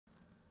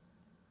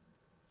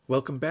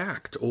Welcome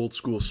back to Old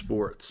School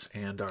Sports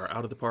and our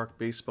Out of the Park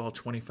Baseball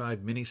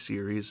 25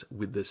 mini-series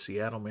with the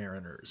Seattle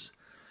Mariners.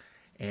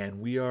 And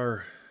we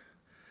are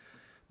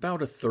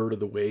about a third of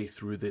the way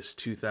through this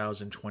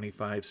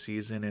 2025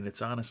 season, and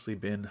it's honestly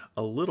been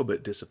a little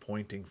bit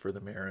disappointing for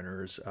the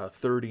Mariners.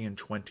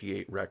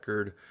 30-28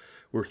 record.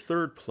 We're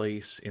third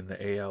place in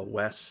the AL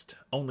West,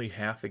 only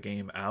half a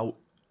game out.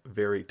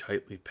 Very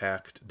tightly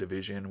packed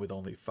division with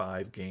only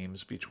 5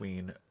 games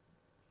between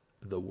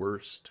the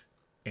worst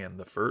and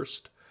the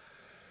first.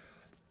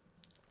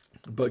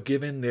 But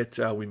given that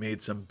we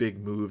made some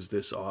big moves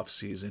this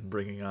offseason,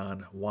 bringing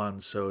on Juan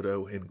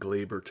Soto and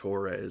Gleyber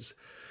Torres,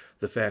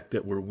 the fact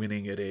that we're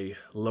winning at a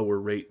lower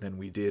rate than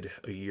we did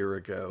a year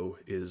ago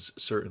is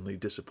certainly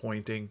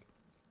disappointing.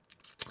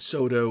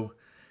 Soto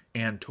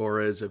and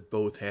Torres have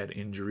both had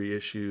injury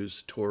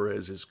issues.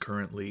 Torres is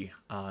currently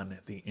on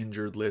the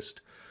injured list.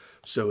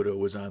 Soto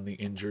was on the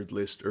injured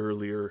list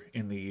earlier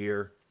in the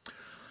year.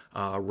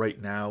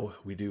 Right now,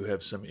 we do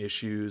have some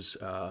issues.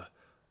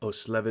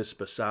 Oslevis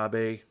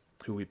Basabe,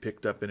 who we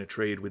picked up in a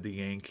trade with the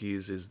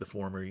Yankees, is the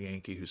former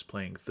Yankee who's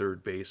playing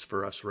third base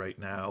for us right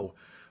now,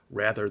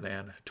 rather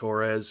than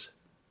Torres.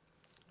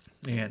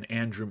 And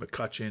Andrew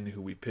McCutchen,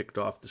 who we picked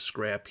off the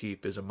scrap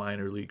heap as a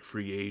minor league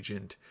free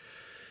agent,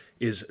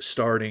 is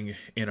starting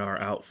in our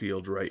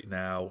outfield right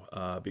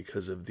now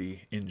because of the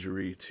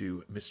injury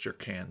to Mr.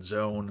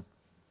 Canzone.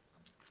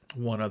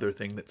 One other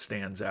thing that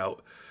stands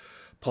out,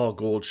 Paul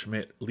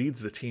Goldschmidt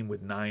leads the team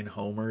with 9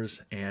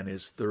 homers and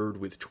is third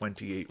with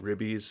 28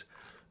 ribbies,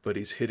 but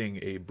he's hitting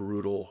a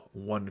brutal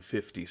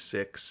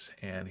 156,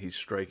 and he's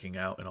striking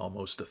out in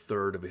almost a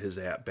third of his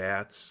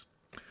at-bats.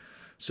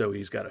 So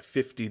he's got a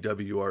 50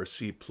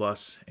 WRC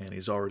plus, and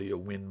he's already a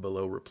win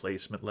below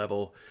replacement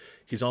level.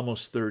 He's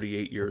almost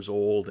 38 years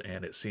old,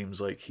 and it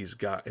seems like he's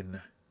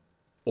gotten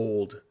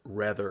old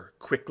rather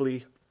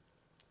quickly.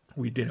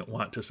 We didn't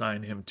want to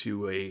sign him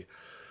to a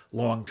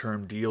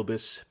long-term deal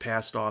this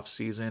past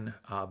off-season,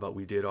 but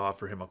we did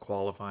offer him a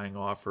qualifying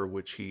offer,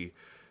 which he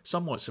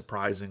somewhat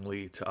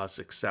surprisingly to us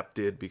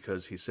accepted,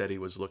 because he said he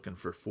was looking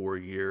for 4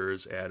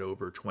 years at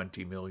over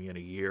 $20 million a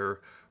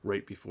year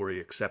right before he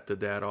accepted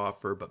that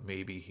offer. But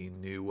maybe he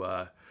knew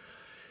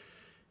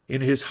in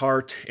his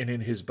heart and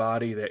in his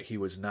body that he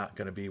was not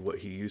going to be what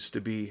he used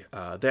to be.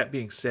 That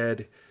being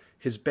said,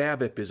 his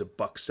BABIP is a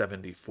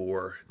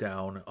 .74,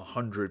 down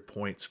 100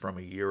 points from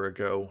a year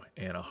ago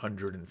and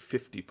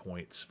 150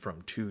 points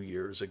from 2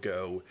 years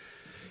ago.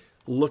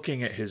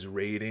 Looking at his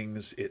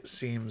ratings, it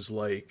seems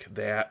like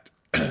that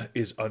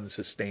is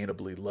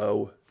unsustainably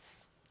low.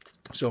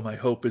 So my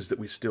hope is that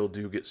we still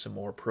do get some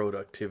more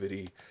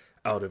productivity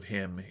out of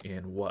him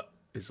in what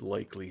is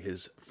likely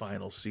his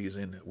final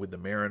season with the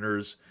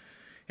Mariners,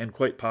 and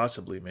quite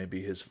possibly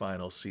maybe his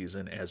final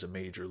season as a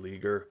major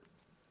leaguer.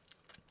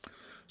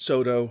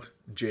 Soto,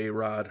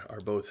 J-Rod are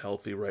both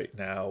healthy right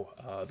now.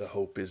 The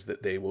hope is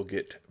that they will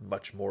get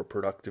much more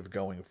productive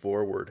going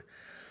forward,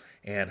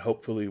 and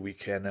hopefully we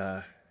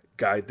can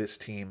guide this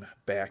team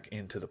back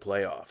into the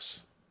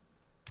playoffs.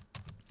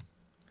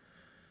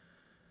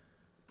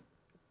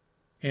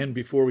 And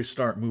before we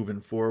start moving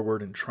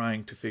forward and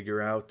trying to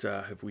figure out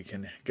if we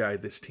can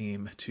guide this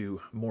team to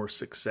more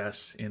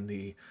success in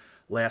the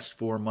last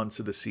 4 months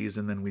of the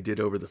season than we did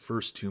over the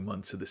first 2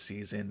 months of the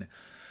season,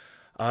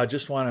 I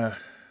just want to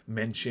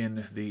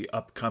mention the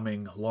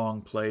upcoming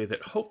long play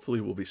that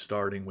hopefully will be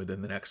starting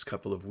within the next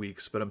couple of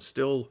weeks, but I'm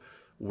still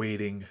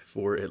waiting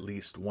for at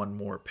least one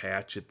more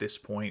patch at this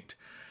point.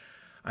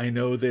 I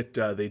know that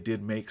they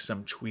did make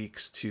some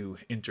tweaks to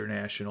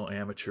international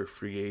amateur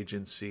free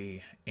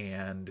agency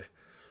and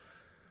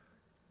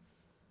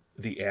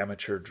the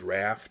amateur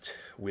draft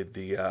with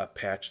the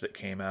patch that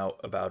came out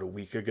about a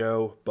week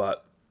ago,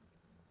 but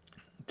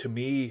to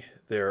me,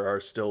 there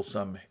are still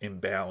some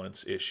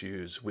imbalance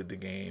issues with the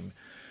game.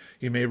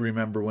 You may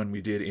remember when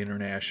we did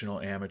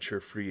international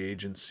amateur free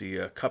agency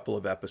a couple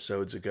of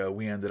episodes ago,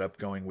 we ended up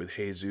going with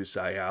Jesus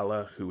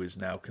Ayala, who is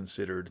now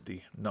considered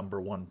the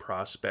 #1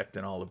 prospect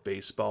in all of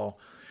baseball.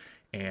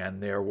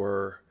 And there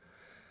were,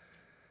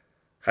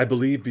 I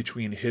believe,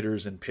 between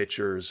hitters and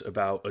pitchers,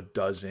 about a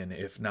dozen,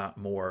 if not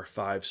more,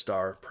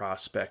 5-star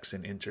prospects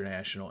in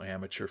international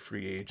amateur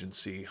free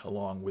agency,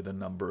 along with a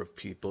number of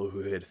people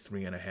who had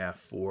 3.5,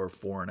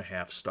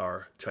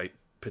 4.5-star type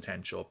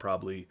potential,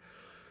 probably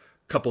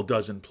couple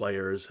dozen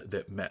players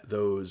that met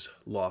those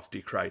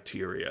lofty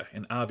criteria.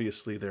 And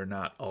obviously they're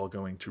not all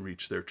going to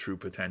reach their true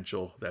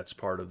potential. That's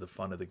part of the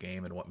fun of the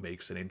game and what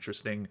makes it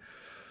interesting.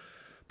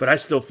 But I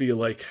still feel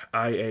like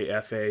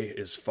IAFA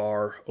is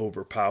far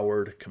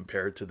overpowered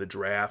compared to the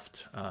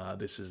draft.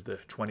 This is the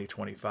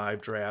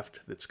 2025 draft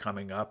that's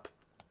coming up.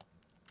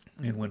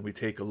 And when we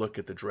take a look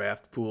at the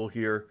draft pool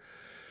here,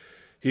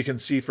 you can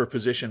see for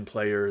position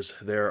players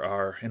there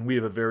are, and we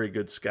have a very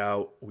good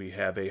scout. We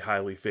have a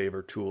highly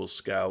favored tools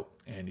scout,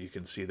 and you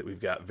can see that we've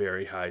got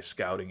very high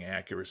scouting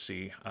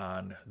accuracy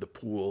on the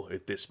pool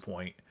at this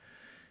point.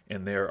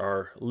 And there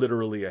are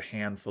literally a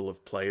handful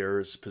of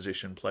players,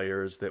 position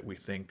players, that we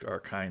think are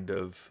kind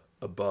of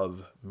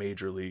above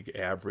major league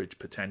average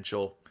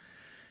potential.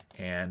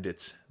 And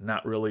it's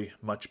not really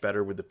much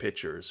better with the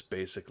pitchers.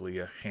 Basically,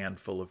 a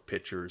handful of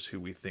pitchers who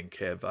we think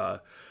have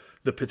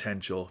the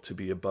potential to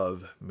be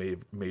above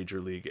major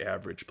league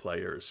average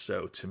players.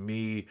 So to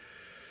me,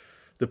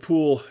 the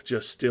pool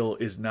just still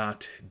is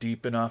not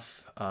deep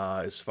enough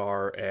as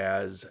far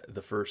as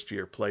the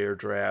first-year player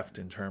draft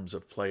in terms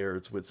of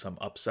players with some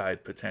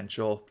upside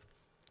potential.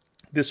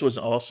 This was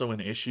also an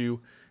issue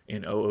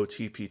in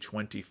OOTP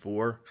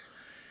 24.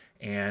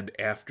 And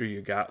after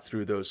you got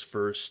through those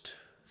first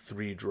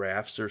 3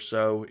 drafts or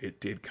so, it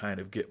did kind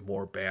of get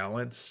more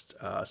balanced.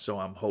 So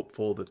I'm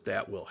hopeful that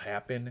that will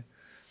happen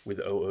with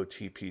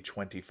OOTP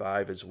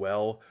 25 as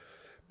well.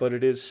 But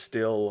it is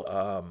still,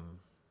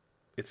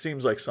 it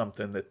seems like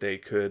something that they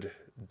could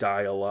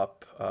dial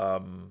up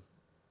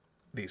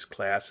these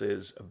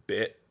classes a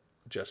bit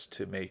just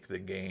to make the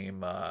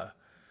game a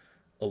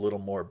little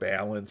more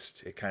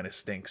balanced. It kind of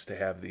stinks to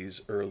have these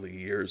early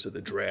years of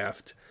the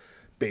draft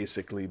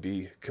basically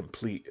be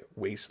complete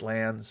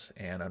wastelands,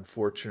 and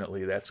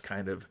unfortunately that's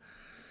kind of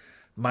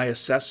my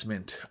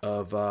assessment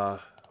of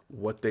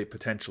what they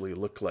potentially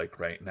look like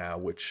right now,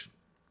 which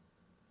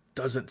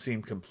doesn't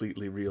seem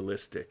completely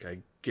realistic. I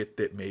get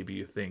that maybe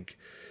you think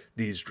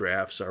these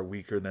drafts are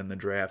weaker than the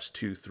drafts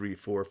 2, 3,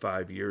 4,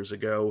 5 years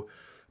ago,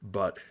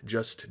 but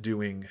just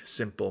doing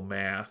simple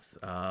math,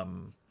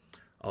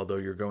 although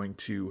you're going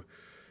to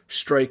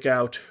strike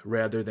out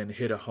rather than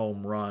hit a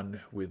home run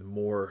with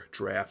more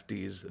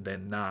draftees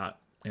than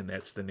not, and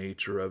that's the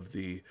nature of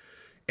the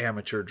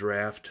amateur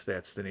draft,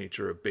 that's the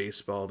nature of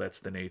baseball, that's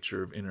the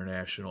nature of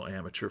international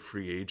amateur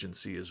free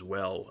agency as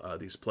well.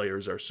 These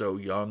players are so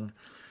young,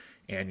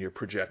 and you're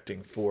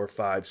projecting 4,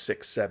 5,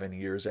 6, 7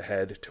 years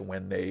ahead to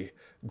when they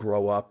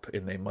grow up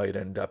and they might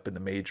end up in the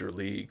major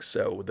leagues.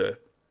 So the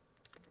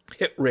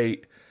hit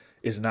rate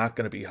is not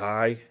going to be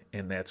high,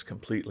 and that's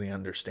completely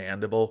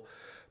understandable.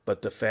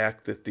 But the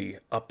fact that the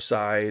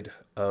upside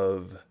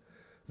of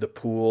the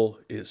pool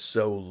is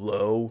so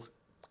low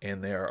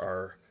and there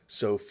are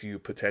so few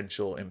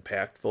potential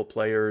impactful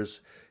players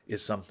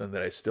is something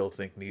that I still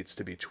think needs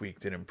to be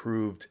tweaked and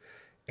improved.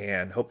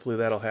 And hopefully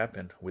that'll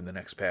happen with the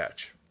next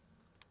patch.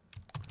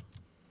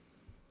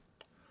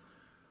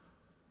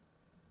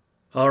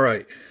 All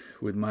right,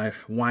 with my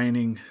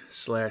whining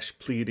 /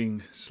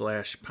 pleading /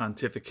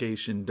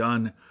 pontification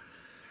done,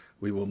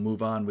 we will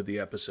move on with the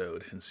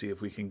episode and see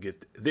if we can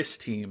get this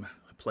team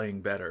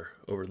playing better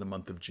over the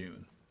month of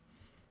June.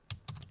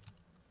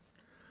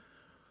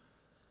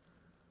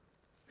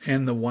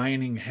 And the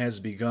whining has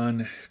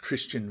begun.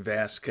 Christian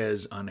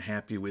Vasquez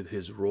unhappy with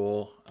his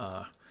role.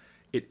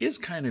 It is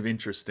kind of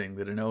interesting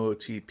that in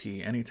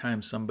OOTP,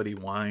 anytime somebody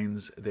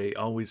whines, they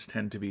always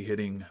tend to be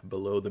hitting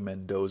below the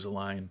Mendoza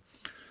line.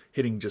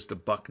 Hitting just a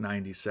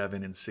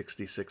 $197 in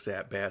 66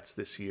 at-bats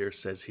this year,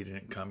 says he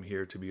didn't come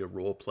here to be a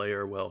role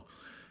player. Well,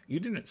 you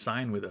didn't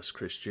sign with us,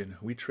 Christian.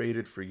 We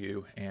traded for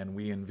you, and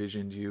we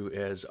envisioned you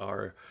as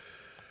our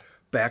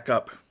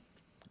backup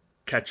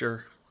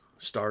catcher,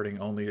 starting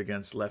only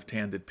against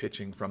left-handed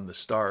pitching from the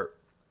start.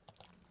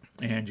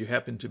 And you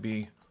happen to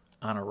be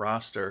on a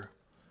roster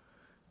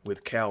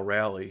with Cal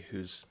Raleigh,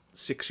 who's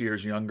 6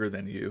 years younger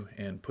than you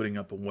and putting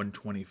up a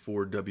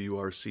 124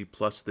 WRC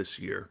plus this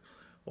year,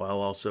 while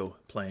also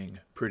playing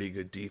pretty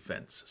good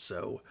defense.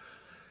 So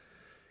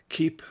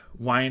keep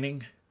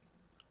whining.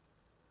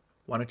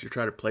 Why don't you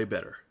try to play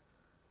better?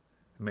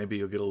 Maybe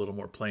you'll get a little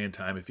more playing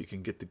time if you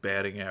can get the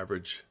batting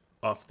average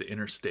off the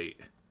interstate.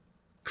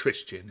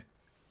 Christian.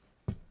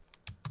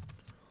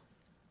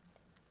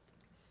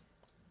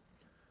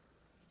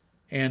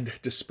 And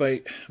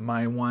despite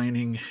my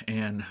whining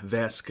and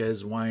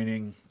Vasquez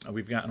whining,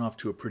 we've gotten off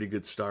to a pretty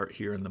good start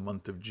here in the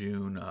month of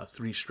June.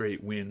 3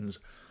 straight wins,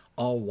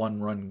 all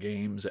one-run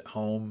games at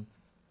home.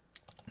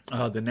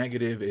 The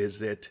negative is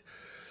that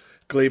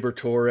Gleyber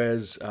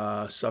Torres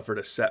suffered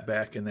a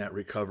setback in that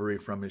recovery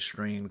from his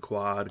strained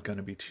quad. Going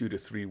to be 2 to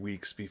 3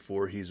 weeks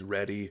before he's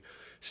ready.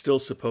 Still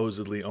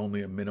supposedly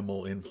only a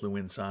minimal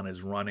influence on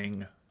his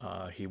running.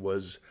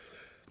 The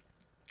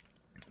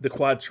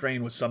quad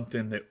strain was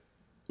something that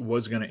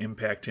was going to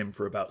impact him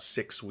for about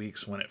 6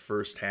 weeks when it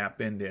first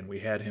happened, and we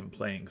had him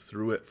playing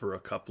through it for a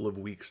couple of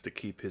weeks to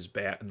keep his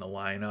bat in the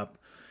lineup.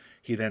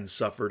 He then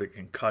suffered a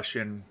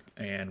concussion,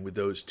 and with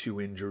those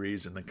 2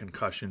 injuries and the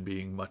concussion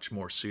being much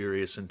more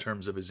serious in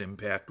terms of his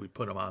impact, we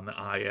put him on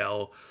the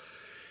IL.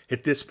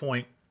 At this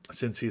point,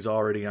 since he's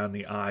already on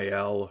the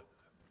IL,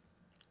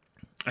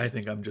 I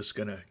think I'm just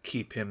going to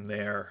keep him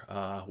there.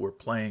 We're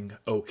playing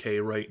okay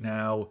right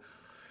now.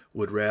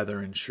 Would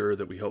rather ensure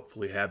that we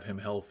hopefully have him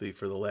healthy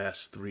for the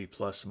last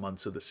 3+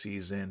 months of the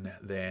season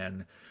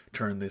than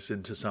turn this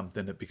into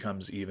something that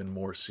becomes even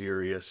more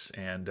serious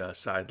and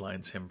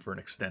sidelines him for an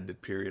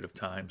extended period of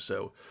time.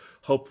 So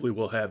hopefully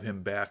we'll have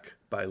him back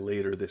by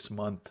later this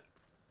month,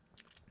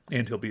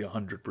 and he'll be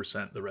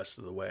 100% the rest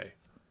of the way.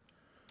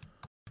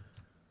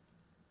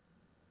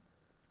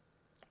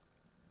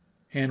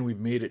 And we've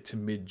made it to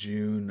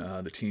mid-June.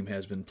 The team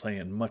has been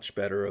playing much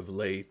better of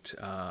late.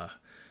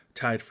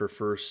 tied for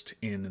first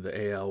in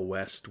the AL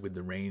West with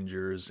the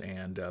Rangers,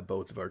 and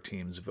both of our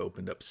teams have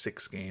opened up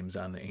 6 games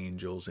on the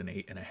Angels and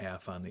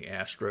 8.5 on the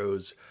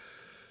Astros.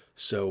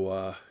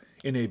 So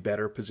in a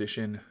better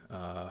position,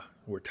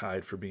 we're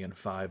tied for being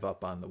 5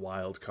 up on the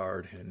wild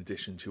card in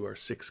addition to our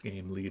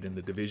 6-game lead in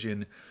the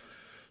division.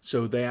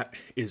 So that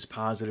is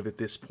positive at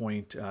this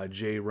point.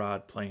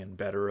 J-Rod playing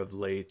better of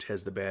late,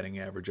 has the batting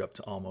average up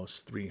to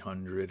almost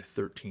 300,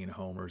 13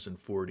 homers and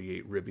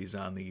 48 ribbies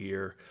on the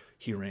year.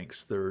 He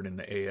ranks 3rd in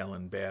the AL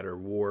in batter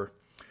WAR.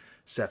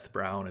 Seth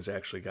Brown has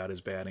actually got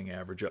his batting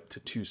average up to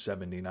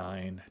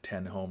 279,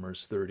 10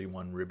 homers,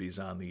 31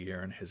 ribbies on the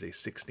year, and has a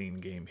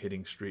 16-game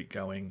hitting streak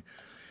going.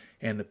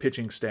 And the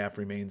pitching staff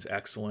remains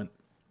excellent.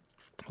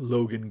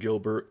 Logan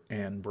Gilbert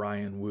and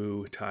Brian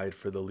Wu tied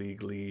for the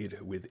league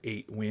lead with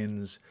 8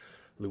 wins.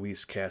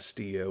 Luis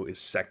Castillo is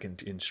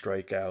 2nd in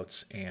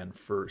strikeouts and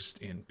 1st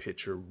in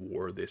pitcher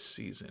WAR this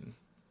season.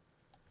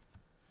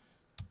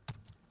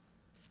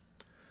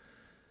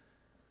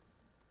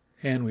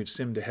 And we've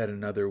simmed ahead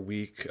another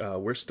week.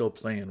 We're still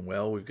playing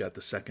well. We've got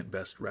the 2nd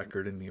best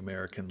record in the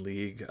American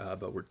League,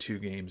 but we're 2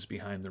 games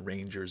behind the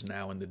Rangers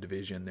now in the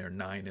division. They're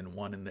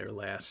 9-1 in their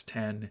last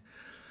 10.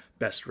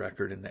 Best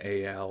record in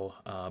the AL,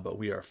 but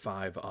we are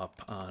 5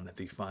 up on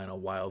the final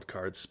wild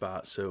card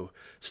spot. So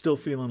still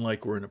feeling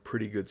like we're in a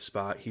pretty good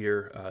spot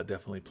here.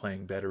 Definitely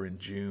playing better in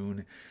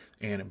June.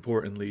 And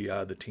importantly,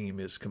 the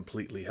team is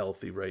completely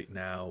healthy right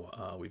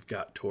now. We've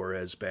got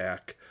Torres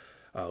back.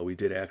 We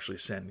did actually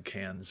send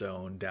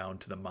Canzone down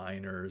to the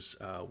minors.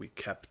 We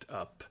kept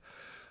up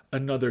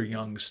another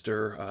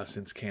youngster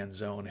since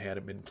Canzone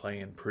hadn't been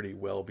playing pretty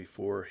well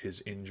before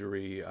his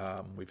injury.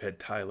 We've had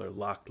Tyler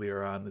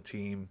Locklear on the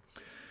team,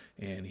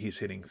 and he's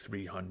hitting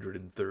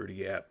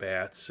 330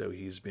 at-bats, so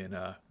he's been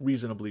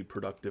reasonably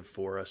productive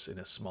for us in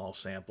a small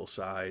sample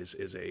size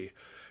as a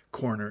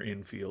corner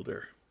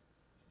infielder.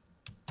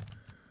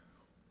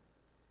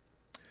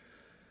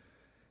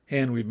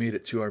 And we've made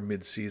it to our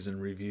mid-season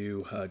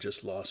review.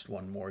 Just lost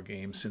 1 more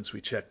game since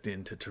we checked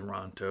into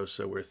Toronto,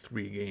 so we're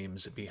 3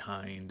 games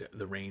behind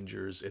the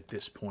Rangers at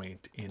this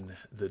point in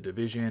the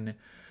division.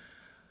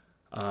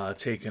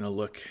 Taking a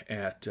look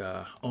at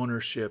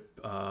ownership,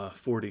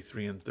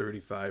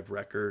 43-35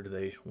 record.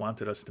 They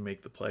wanted us to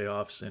make the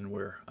playoffs, and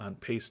we're on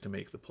pace to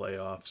make the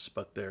playoffs,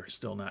 but they're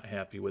still not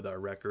happy with our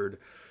record.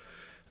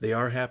 They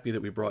are happy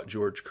that we brought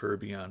George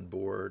Kirby on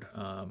board.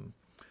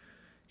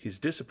 He's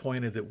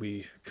disappointed that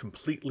we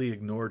completely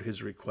ignored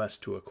his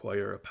request to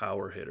acquire a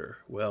power hitter.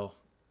 Well,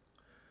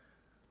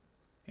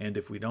 and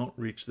if we don't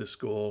reach this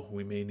goal,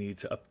 we may need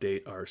to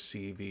update our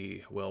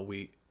CV. Well,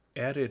 we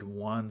added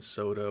Juan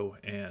Soto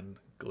and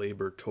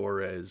Gleyber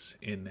Torres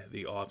in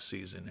the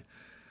offseason.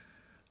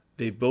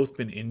 They've both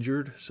been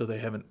injured, so they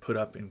haven't put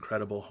up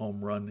incredible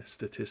home run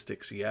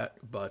statistics yet.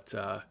 But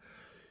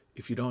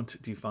if you don't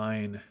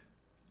define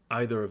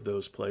either of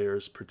those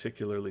players,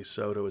 particularly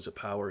Soto, as a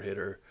power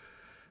hitter,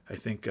 I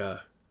think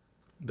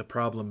the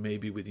problem may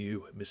be with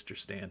you, Mr.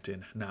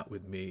 Stanton, not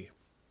with me.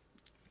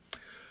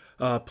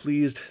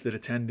 Pleased that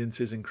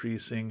attendance is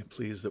increasing.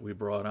 Pleased that we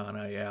brought on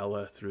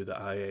Ayala through the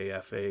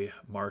IAFA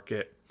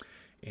market.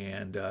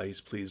 And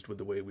he's pleased with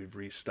the way we've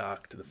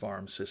restocked the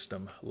farm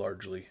system,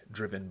 largely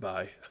driven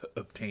by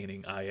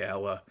obtaining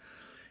Ayala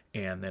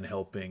and then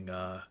helping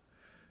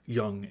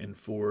Young and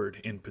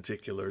Ford in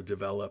particular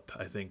develop,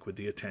 I think, with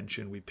the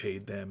attention we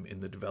paid them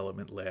in the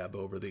development lab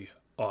over the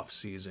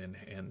off-season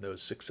and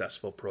those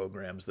successful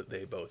programs that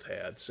they both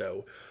had.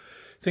 So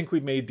I think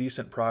we've made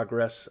decent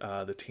progress.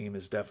 The team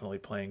is definitely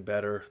playing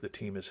better. The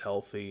team is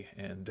healthy,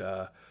 and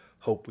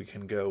hope we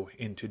can go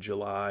into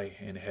July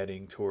and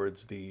heading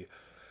towards the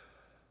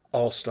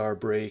All-Star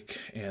break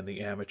and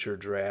the amateur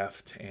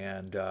draft,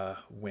 and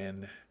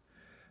when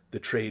the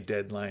trade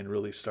deadline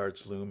really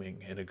starts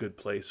looming, in a good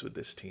place with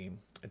this team.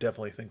 I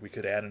definitely think we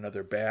could add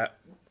another bat.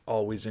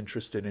 Always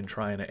interested in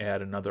trying to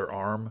add another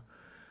arm,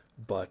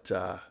 but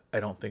I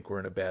don't think we're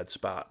in a bad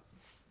spot.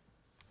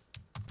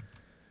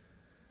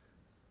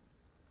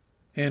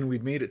 And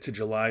we've made it to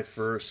July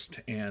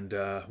 1st, and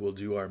we'll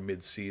do our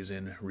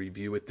mid-season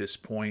review at this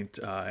point.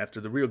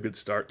 After the real good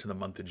start to the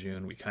month of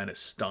June, we kind of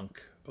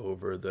stunk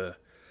over the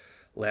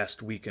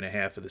last week and a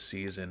half of the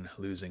season,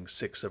 losing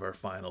 6 of our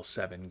final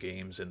 7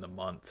 games in the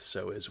month.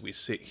 So as we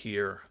sit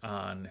here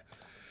on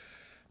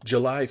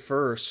July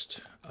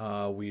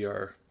 1st, we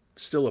are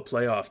still a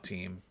playoff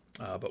team,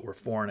 but we're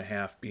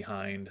 4.5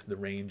 behind the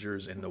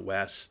Rangers in the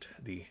West.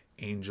 The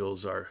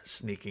Angels are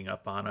sneaking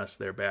up on us.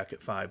 They're back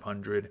at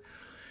 500.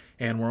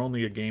 And we're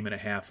only a game and a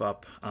half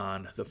up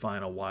on the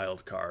final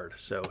wild card.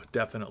 So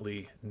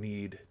definitely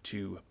need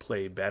to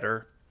play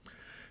better.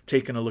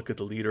 Taking a look at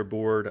the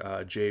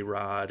leaderboard,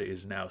 J-Rod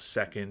is now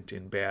 2nd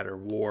in batter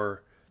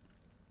WAR.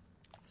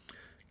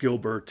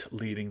 Gilbert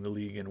leading the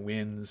league in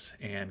wins,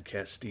 and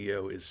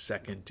Castillo is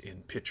 2nd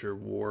in pitcher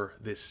WAR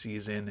this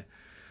season.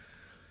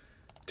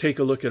 Take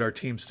a look at our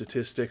team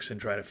statistics and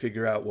try to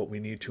figure out what we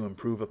need to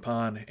improve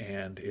upon,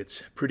 and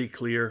it's pretty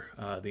clear.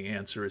 The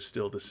answer is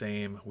still the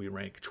same. We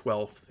rank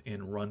 12th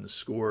in runs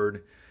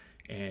scored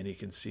And you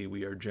can see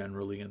we are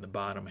generally in the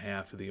bottom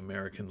half of the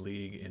American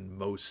League in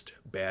most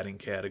batting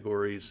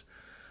categories.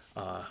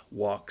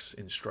 Walks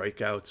and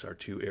strikeouts are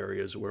two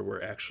areas where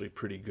we're actually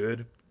pretty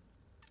good.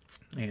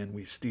 And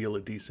we steal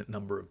a decent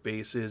number of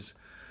bases.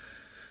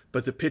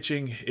 But the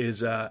pitching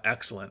is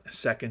excellent.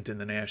 Second in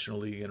the National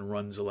League in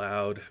runs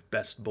allowed,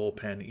 best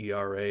bullpen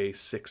ERA,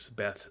 sixth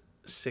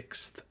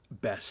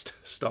best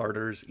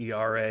starters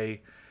ERA,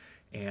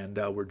 and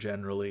we're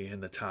generally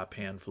in the top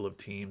handful of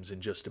teams in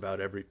just about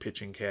every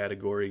pitching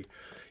category.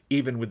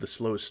 Even with the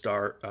slow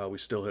start, we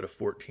still had a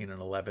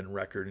 14-11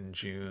 record in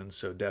June,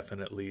 so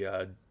definitely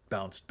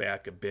bounced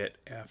back a bit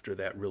after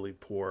that really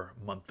poor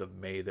month of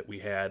May that we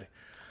had.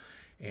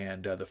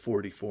 And the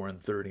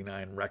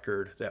 44-39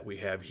 record that we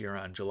have here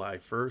on July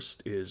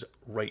 1st is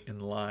right in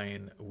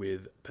line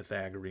with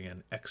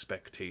Pythagorean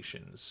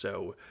expectations.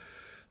 So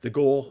the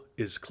goal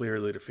is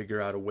clearly to figure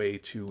out a way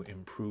to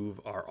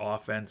improve our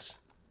offense.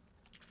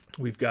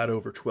 We've got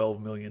over $12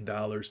 million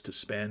to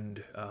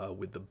spend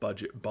with the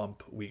budget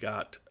bump we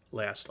got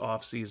last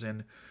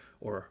offseason,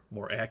 or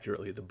more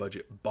accurately, the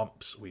budget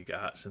bumps we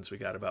got, since we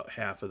got about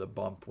half of the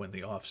bump when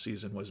the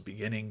offseason was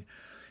beginning,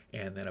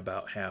 and then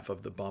about half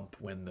of the bump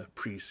when the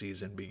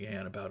preseason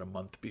began about a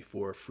month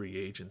before free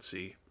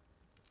agency.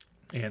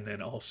 And then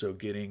also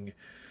getting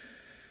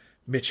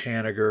Mitch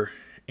Haniger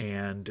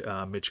and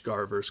Mitch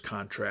Garver's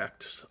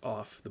contracts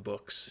off the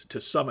books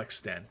to some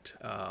extent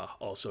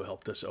also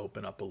helped us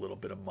open up a little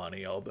bit of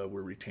money, although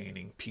we're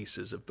retaining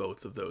pieces of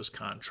both of those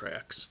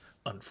contracts,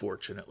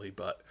 unfortunately,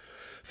 but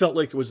felt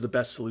like it was the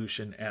best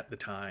solution at the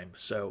time.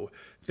 So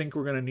I think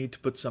we're going to need to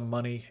put some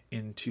money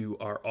into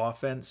our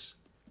offense.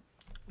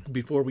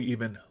 Before we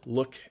even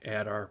look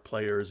at our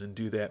players and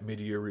do that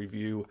mid-year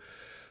review,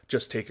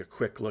 just take a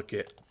quick look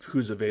at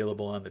who's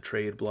available on the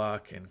trade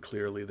block, and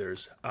clearly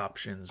there's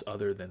options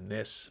other than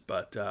this,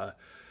 but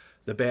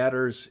the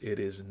batters, it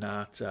is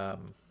not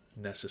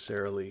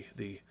necessarily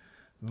the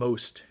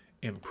most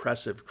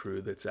impressive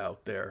crew that's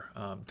out there.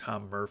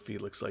 Tom Murphy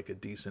looks like a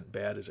decent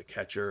bat as a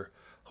catcher.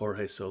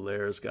 Jorge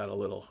Soler's got a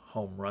little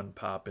home run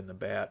pop in the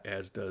bat,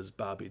 as does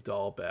Bobby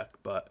Dahlbeck,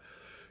 but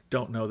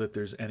don't know that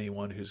there's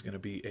anyone who's going to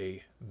be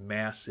a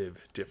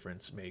massive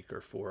difference maker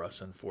for us,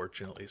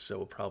 unfortunately. So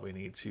we'll probably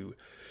need to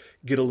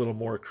get a little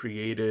more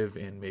creative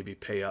and maybe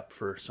pay up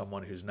for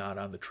someone who's not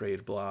on the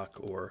trade block,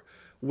 or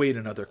wait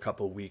another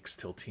couple weeks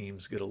till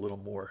teams get a little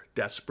more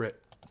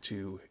desperate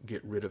to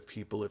get rid of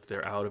people if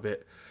they're out of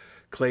it.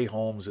 Clay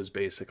Holmes has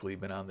basically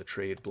been on the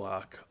trade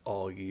block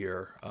all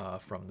year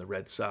from the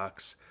Red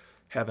Sox.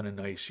 Having a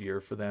nice year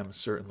for them,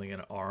 certainly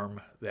an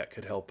arm that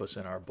could help us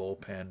in our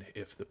bullpen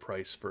if the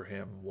price for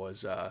him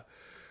was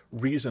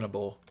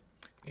reasonable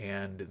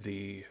and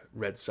the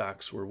Red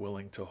Sox were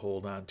willing to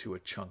hold on to a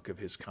chunk of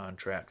his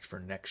contract for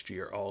next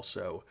year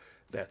also.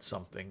 That's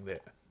something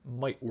that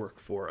might work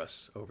for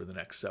us over the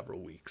next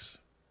several weeks.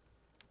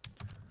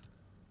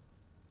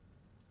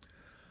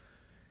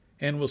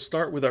 And we'll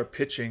start with our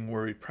pitching,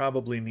 where we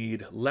probably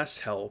need less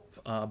help,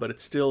 but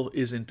it still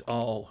isn't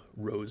all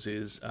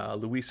roses.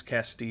 Luis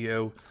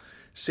Castillo,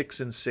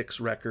 6-6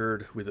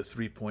 record with a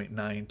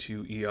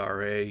 3.92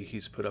 ERA.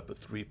 He's put up a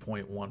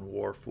 3.1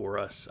 WAR for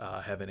us,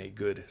 having a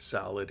good,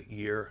 solid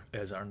year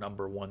as our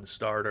number one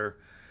starter.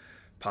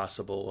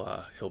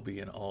 Possible he'll be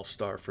an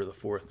all-star for the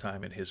fourth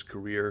time in his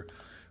career.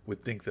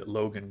 Would think that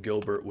Logan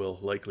Gilbert will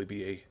likely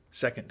be a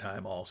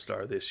second-time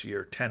All-Star this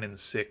year.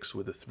 10-6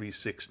 with a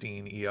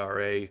 3.16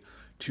 ERA,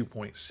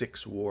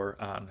 2.6 WAR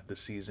on the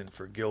season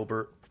for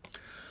Gilbert.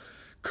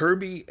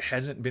 Kirby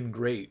hasn't been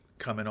great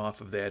coming off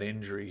of that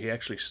injury. He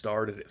actually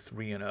started at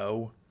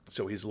 3-0,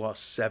 so he's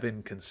lost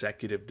 7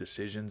 consecutive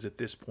decisions at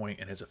this point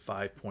and has a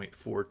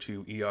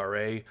 5.42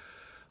 ERA.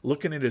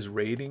 Looking at his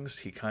ratings,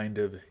 he kind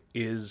of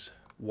is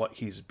what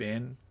he's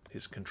been.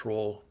 His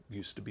control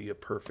used to be a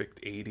perfect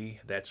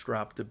 80. That's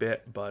dropped a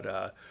bit,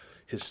 but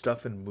his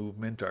stuff and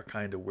movement are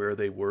kind of where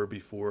they were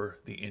before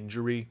the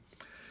injury.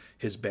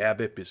 His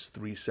BABIP is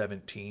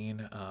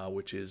 317,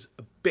 which is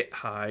a bit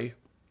high.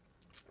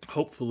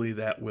 Hopefully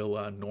that will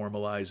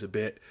normalize a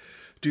bit.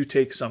 Do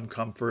take some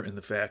comfort in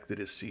the fact that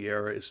his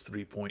Sierra is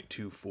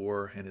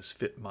 3.24 and his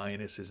FIP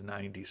minus is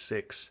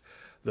 96.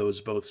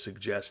 Those both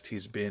suggest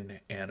he's been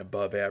an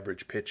above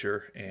average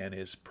pitcher and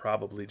is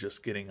probably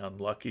just getting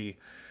unlucky.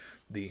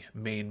 The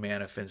main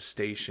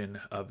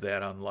manifestation of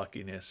that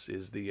unluckiness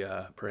is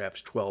the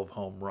perhaps 12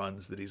 home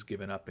runs that he's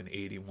given up in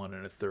 81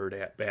 1/3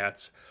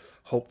 at-bats.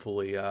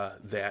 Hopefully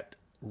that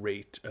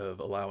rate of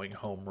allowing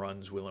home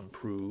runs will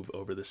improve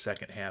over the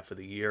second half of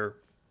the year.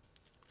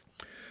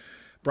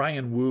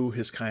 Brian Wu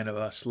has kind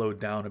of slowed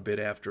down a bit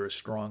after a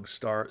strong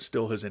start.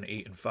 Still has an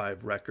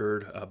 8-5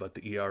 record, but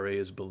the ERA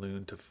is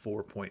ballooned to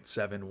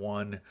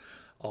 4.71.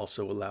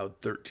 Also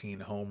allowed 13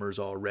 homers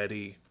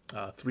already.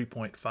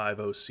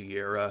 3.50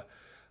 Sierra.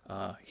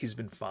 He's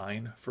been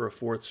fine for a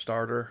fourth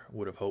starter.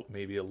 Would have hoped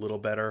maybe a little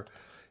better.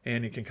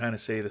 And you can kind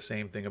of say the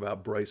same thing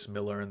about Bryce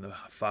Miller in the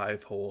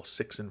 5-hole,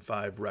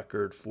 6-5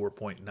 record,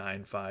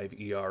 4.95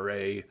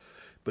 ERA.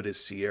 but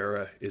his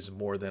Sierra is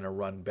more than a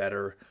run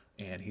better,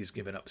 and he's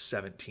given up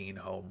 17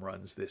 home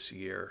runs this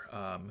year.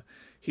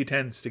 He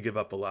tends to give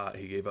up a lot.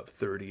 He gave up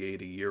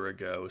 38 a year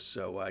ago,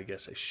 so I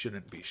guess I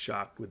shouldn't be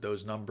shocked with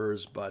those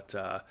numbers, but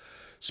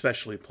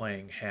especially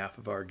playing half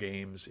of our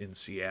games in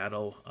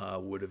Seattle,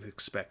 would have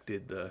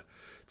expected the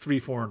 3,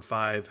 4, and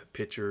 5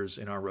 pitchers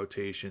in our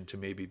rotation to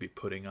maybe be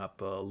putting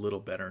up a little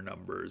better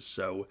numbers.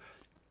 So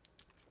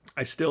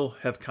I still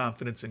have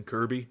confidence in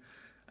Kirby.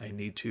 I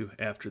need to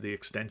after the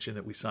extension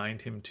that we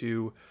signed him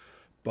to,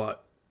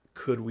 but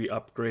could we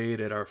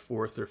upgrade at our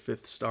 4th or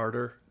 5th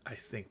starter? I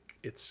think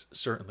it's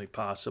certainly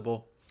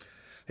possible.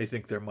 I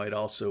think there might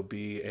also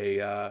be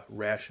a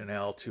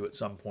rationale to at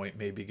some point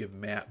maybe give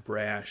Matt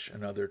Brash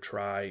another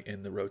try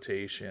in the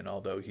rotation,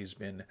 although he's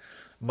been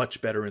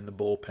much better in the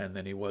bullpen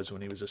than he was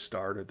when he was a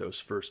starter those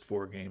first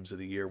 4 games of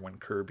the year when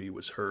Kirby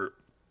was hurt.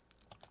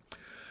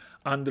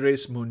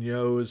 Andres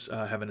Munoz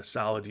having a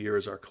solid year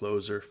as our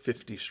closer,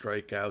 50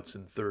 strikeouts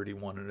in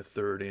 31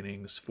 1/3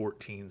 innings,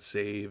 14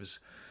 saves,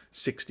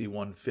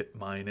 61 FIP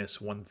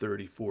minus,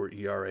 134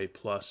 ERA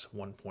plus,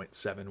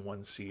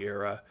 1.71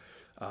 Sierra.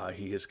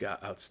 He has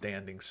got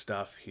outstanding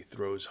stuff. He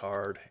throws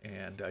hard,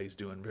 and he's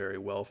doing very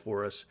well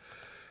for us.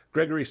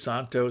 Gregory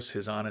Santos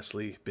has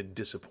honestly been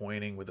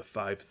disappointing with a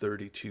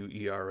 5.32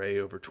 ERA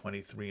over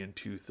 23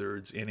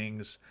 2/3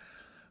 innings.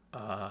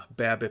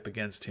 BABIP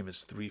against him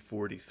is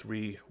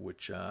 3.43,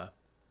 which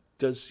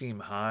does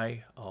seem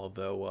high,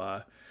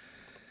 although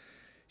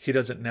he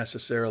doesn't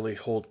necessarily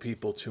hold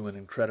people to an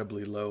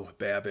incredibly low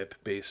BABIP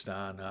based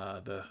on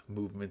the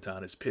movement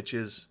on his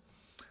pitches.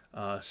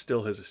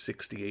 Still has a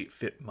 68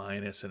 FIP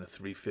minus and a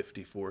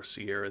 354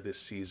 Sierra this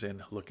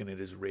season. Looking at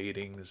his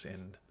ratings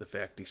and the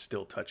fact he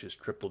still touches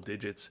triple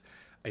digits,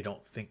 I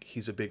don't think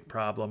he's a big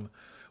problem.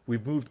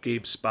 We've moved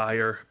Gabe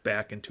Spire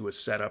back into a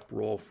setup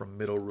role from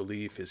middle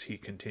relief as he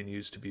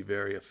continues to be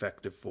very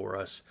effective for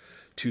us.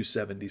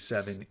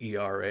 2.77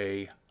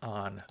 ERA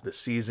on the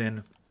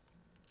season.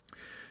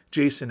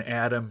 Jason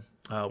Adam,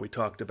 we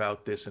talked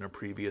about this in a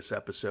previous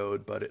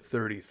episode, but at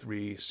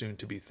 33, soon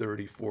to be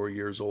 34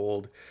 years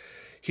old,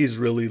 he's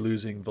really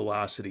losing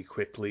velocity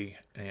quickly,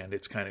 and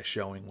it's kind of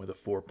showing with a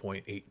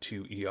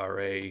 4.82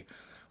 ERA.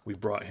 We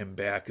brought him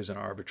back as an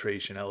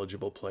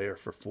arbitration-eligible player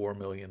for $4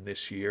 million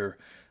this year.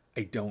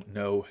 I don't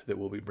know that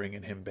we'll be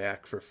bringing him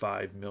back for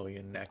 $5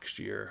 million next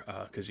year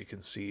because you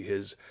can see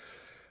his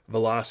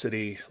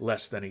velocity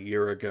less than a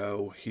year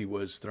ago. He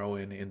was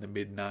throwing in the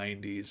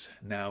mid-90s.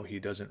 Now he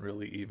doesn't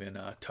really even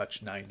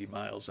touch 90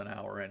 miles an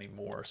hour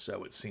anymore,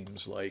 so it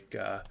seems like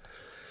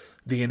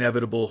the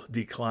inevitable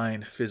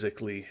decline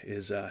physically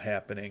is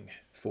happening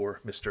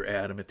for Mr.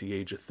 Adam at the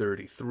age of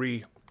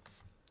 33.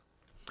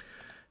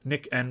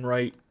 Nick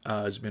Enright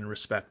has been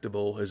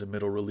respectable as a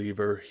middle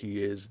reliever.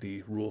 He is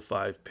the Rule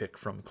 5 pick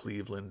from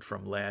Cleveland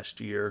from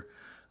last year.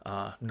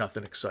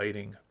 Nothing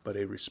exciting, but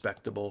a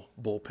respectable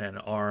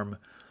bullpen arm.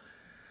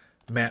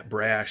 Matt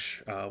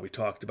Brash, we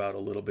talked about a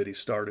little bit. He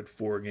started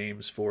 4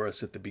 games for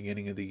us at the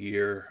beginning of the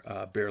year,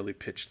 barely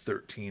pitched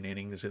 13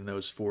 innings in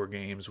those 4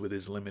 games with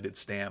his limited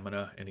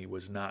stamina, and he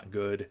was not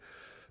good,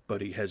 but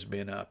he has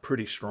been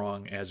pretty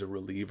strong as a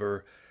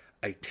reliever.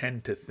 I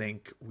tend to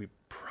think we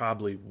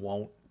probably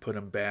won't put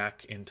him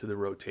back into the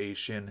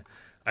rotation.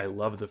 I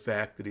love the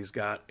fact that he's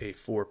got a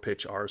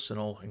 4-pitch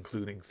arsenal,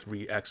 including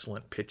 3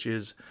 excellent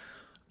pitches.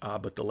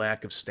 But the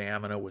lack of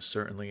stamina was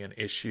certainly an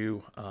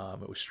issue.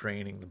 It was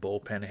straining the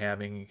bullpen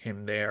having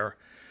him there.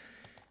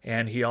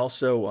 And he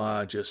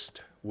also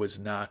just was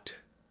not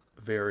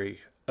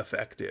very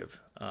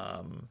effective.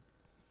 And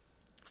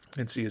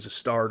see, as a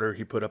starter,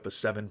 he put up a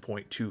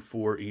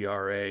 7.24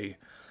 ERA.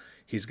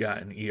 He's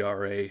got an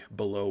ERA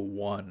below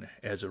 1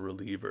 as a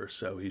reliever,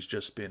 so he's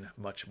just been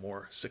much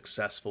more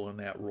successful in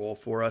that role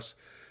for us.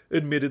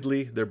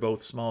 Admittedly, they're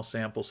both small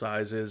sample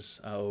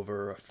sizes,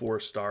 over 4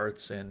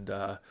 starts and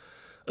a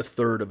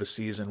third of a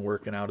season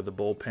working out of the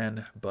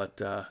bullpen, but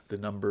the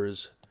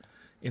numbers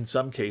in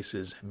some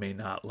cases may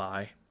not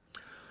lie.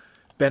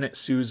 Bennett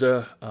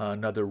Souza,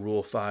 another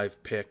Rule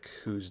 5 pick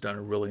who's done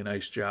a really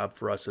nice job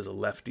for us as a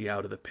lefty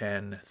out of the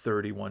pen,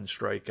 31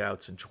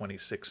 strikeouts in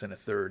 26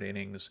 1/3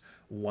 innings,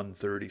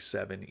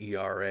 1.37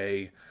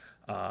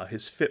 ERA.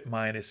 His FIP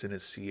minus and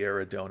his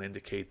Sierra don't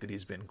indicate that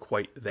he's been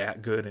quite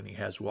that good, and he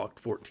has walked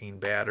 14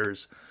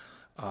 batters,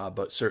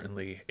 but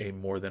certainly a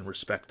more than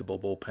respectable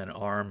bullpen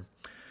arm.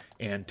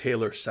 And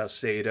Taylor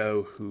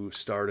Saucedo, who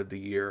started the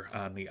year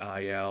on the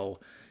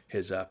IL,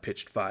 has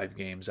pitched 5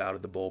 games out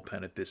of the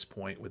bullpen at this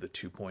point with a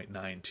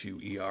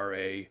 2.92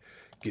 ERA,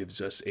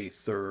 gives us a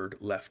third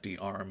lefty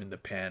arm in the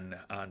pen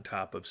on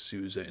top of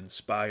Souza and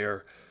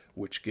Spire,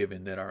 which,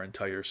 given that our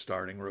entire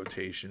starting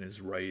rotation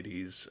is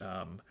righties,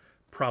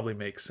 probably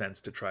makes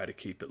sense to try to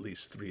keep at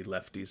least 3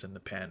 lefties in the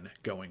pen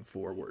going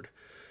forward.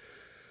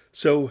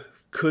 So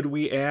could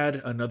we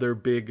add another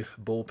big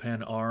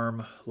bullpen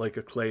arm like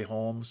a Clay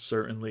Holmes?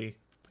 Certainly,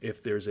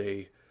 if there's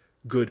a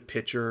good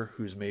pitcher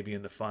who's maybe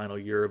in the final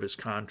year of his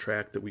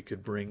contract that we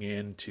could bring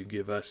in to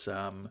give us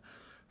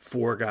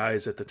 4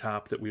 guys at the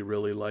top that we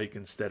really like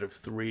instead of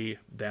 3,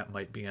 that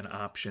might be an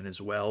option as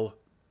well.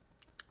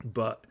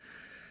 But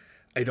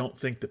I don't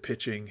think the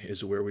pitching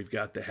is where we've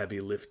got the heavy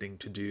lifting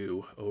to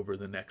do over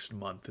the next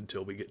month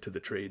until we get to the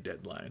trade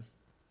deadline.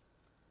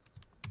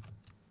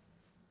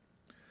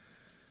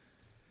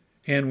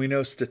 And we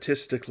know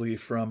statistically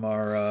from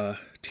our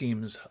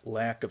team's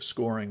lack of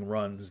scoring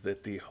runs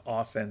that the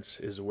offense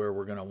is where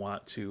we're going to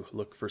want to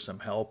look for some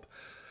help.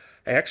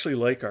 I actually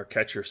like our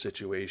catcher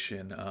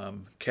situation.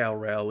 Cal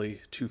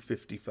Raleigh,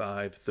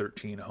 255,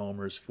 13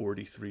 homers,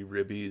 43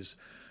 ribbies,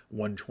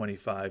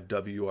 125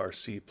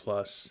 WRC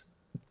plus.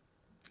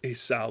 A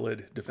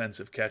solid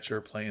defensive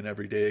catcher playing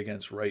every day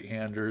against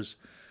right-handers.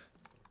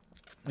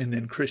 And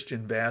then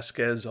Christian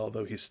Vasquez,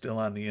 although he's still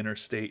on the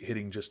interstate,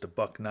 hitting just a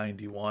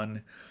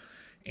 .191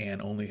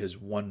 and only has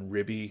one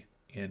ribby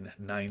in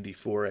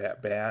 94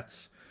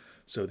 at-bats.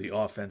 So the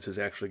offense has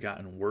actually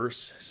gotten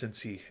worse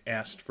since he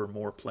asked for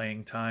more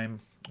playing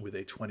time with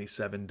a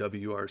 27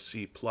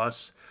 WRC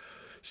plus.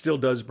 Still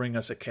does bring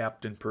us a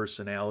captain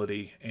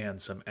personality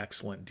and some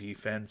excellent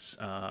defense.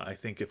 I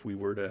think if we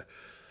were to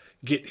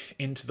get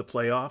into the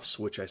playoffs,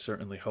 which I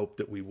certainly hope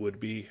that we would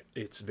be,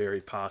 it's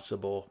very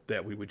possible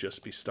that we would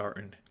just be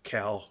starting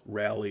Cal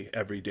Raleigh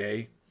every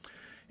day.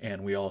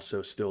 And we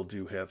also still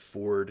do have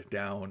Ford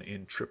down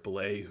in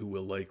AAA, who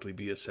will likely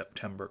be a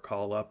September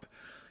call-up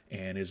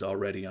and is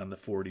already on the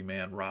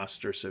 40-man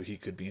roster, so he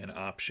could be an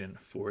option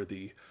for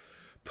the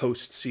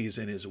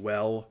postseason as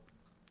well.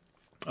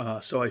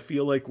 So I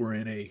feel like we're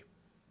in a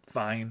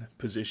fine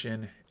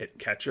position at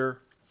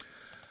catcher.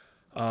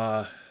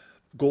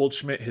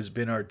 Goldschmidt has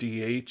been our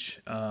DH.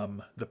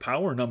 The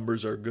power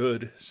numbers are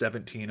good,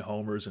 17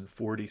 homers and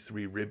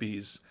 43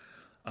 ribbies.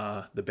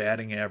 The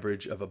batting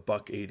average of a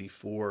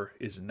 .184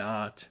 is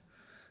not.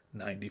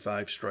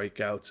 95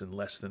 strikeouts and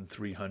less than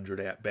 300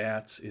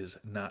 at-bats is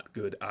not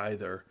good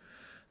either.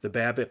 The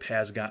BABIP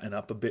has gotten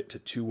up a bit to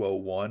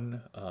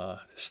 201.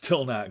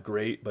 Still not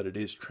great, but it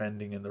is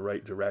trending in the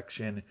right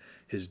direction.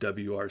 His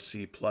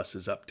WRC plus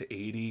is up to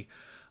 80.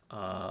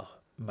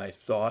 My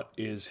thought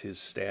is his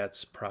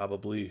stats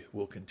probably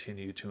will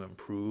continue to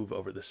improve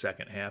over the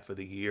second half of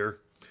the year,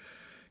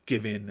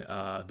 given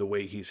the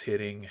way he's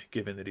hitting,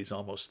 given that he's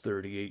almost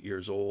 38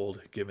 years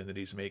old, given that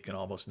he's making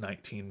almost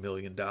 $19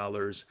 million,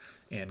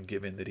 and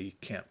given that he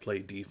can't play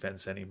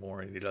defense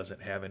anymore and he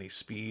doesn't have any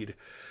speed.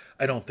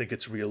 I don't think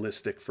it's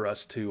realistic for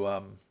us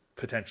to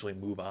potentially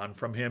move on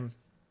from him.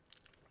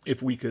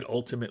 If we could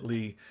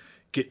ultimately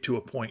get to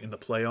a point in the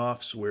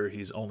playoffs where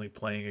he's only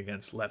playing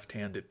against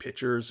left-handed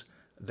pitchers,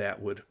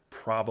 that would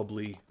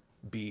probably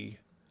be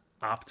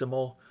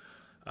optimal.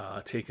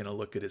 Taking a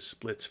look at his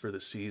splits for the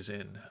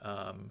season,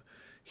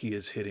 he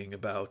is hitting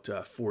about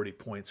 40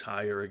 points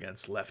higher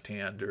against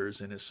left-handers,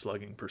 and his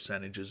slugging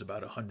percentage is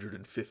about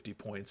 150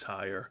 points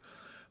higher.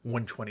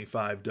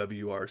 125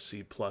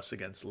 WRC plus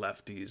against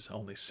lefties,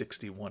 only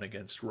 61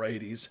 against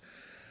righties.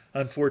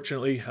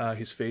 Unfortunately,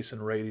 he's facing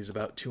righties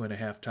about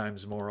 2.5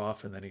 times more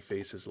often than he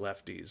faces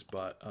lefties,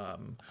 but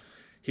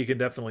he can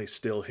definitely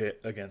still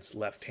hit against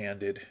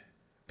left-handed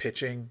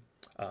pitching.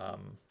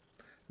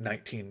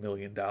 $19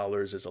 million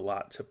is a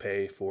lot to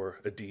pay for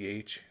a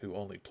DH who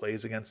only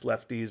plays against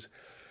lefties,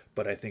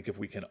 but I think if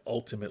we can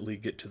ultimately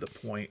get to the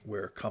point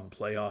where come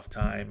playoff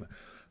time,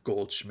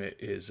 Goldschmidt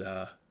is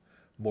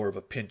more of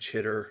a pinch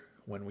hitter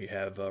when we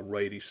have a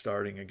righty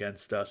starting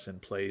against us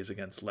and plays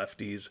against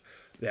lefties,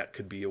 that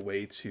could be a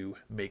way to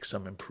make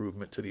some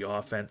improvement to the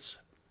offense.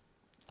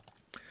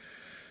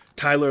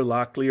 Tyler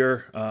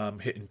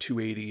Locklear hitting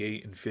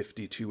 288 and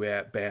 52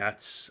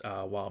 at-bats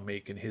while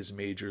making his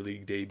major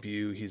league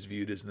debut. He's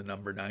viewed as the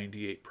number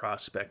 98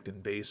 prospect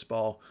in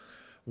baseball.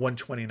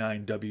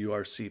 129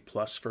 WRC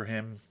plus for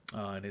him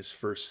in his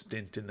first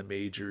stint in the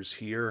majors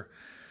here.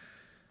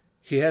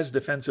 He has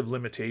defensive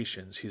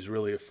limitations. He's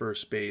really a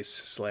first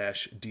base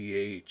 /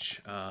 DH.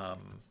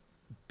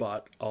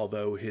 But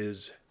although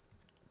his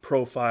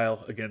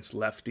profile against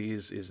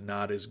lefties is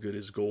not as good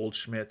as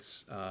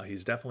Goldschmidt's,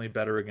 he's definitely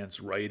better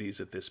against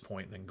righties at this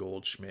point than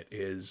Goldschmidt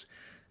is,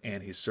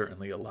 and he's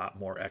certainly a lot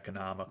more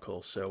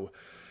economical. So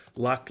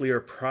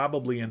Locklear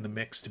probably in the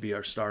mix to be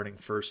our starting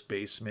first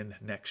baseman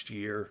next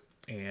year,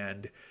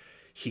 and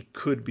he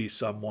could be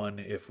someone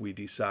if we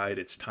decide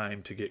it's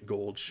time to get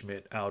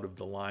Goldschmidt out of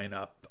the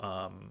lineup.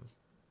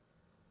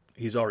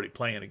 He's already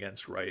playing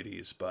against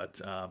righties, but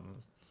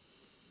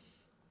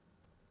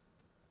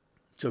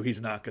so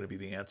he's not going to be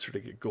the answer to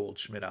get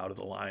Goldschmidt out of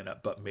the lineup.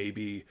 But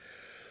maybe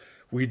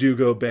we do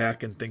go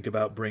back and think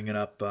about bringing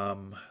up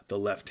the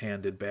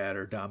left-handed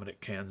batter, Dominic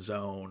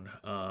Canzone,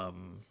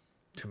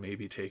 to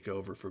maybe take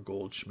over for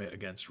Goldschmidt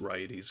against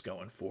righties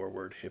going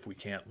forward if we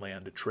can't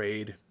land a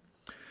trade.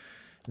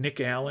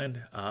 Nick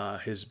Allen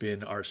has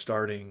been our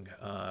starting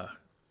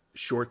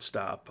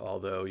shortstop,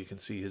 although you can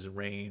see his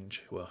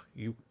range. Well,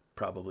 you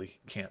probably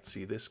can't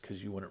see this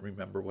because you wouldn't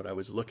remember what I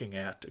was looking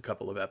at a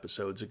couple of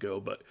episodes ago,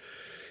 but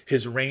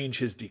his range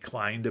has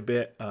declined a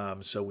bit,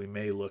 so we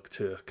may look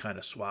to kind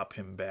of swap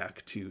him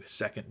back to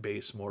second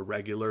base more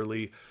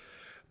regularly.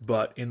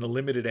 But in the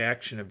limited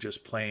action of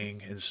just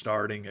playing and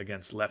starting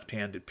against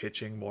left-handed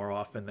pitching more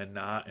often than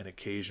not, and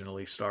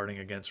occasionally starting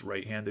against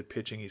right-handed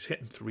pitching, he's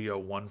hitting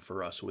 301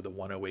 for us with a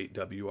 108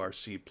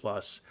 WRC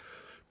plus.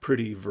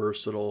 Pretty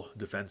versatile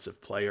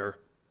defensive player.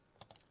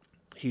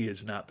 He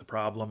is not the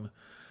problem.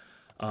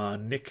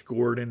 Nick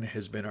Gordon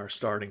has been our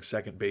starting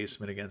second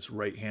baseman against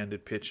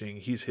right-handed pitching.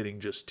 He's hitting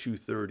just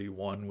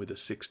 231 with a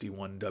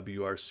 61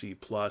 WRC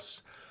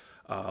plus.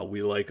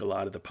 We like a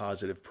lot of the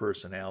positive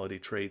personality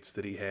traits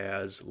that he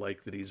has,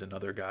 like that he's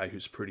another guy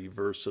who's pretty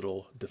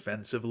versatile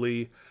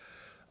defensively,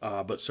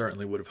 but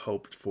certainly would have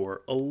hoped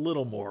for a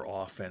little more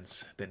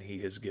offense than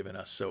he has given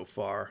us so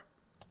far.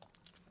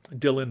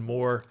 Dylan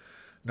Moore,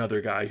 another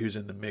guy who's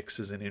in the mix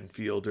as an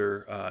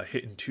infielder,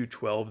 hitting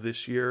 212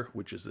 this year,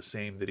 which is the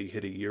same that he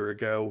hit a year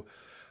ago,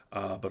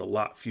 but a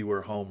lot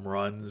fewer home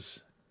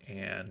runs,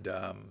 and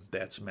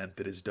that's meant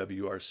that his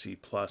WRC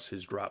plus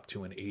has dropped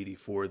to an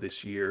 84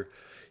 this year.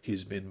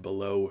 He's been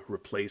below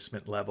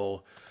replacement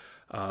level.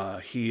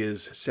 He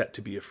is set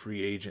to be a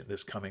free agent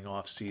this coming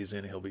off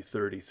season. He'll be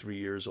 33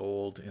 years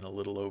old in a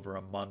little over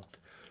a month,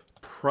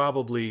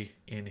 probably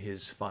in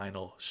his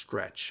final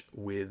stretch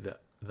with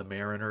the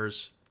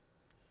Mariners.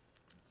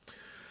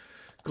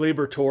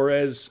 Gleyber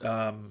Torres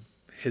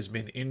has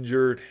been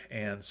injured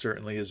and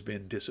certainly has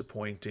been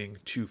disappointing.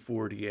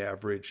 240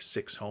 average,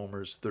 6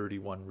 homers,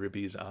 31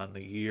 ribbies on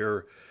the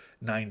year,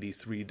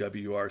 93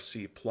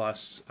 WRC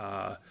plus.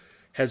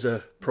 Has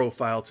a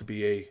profile to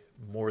be a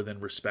more than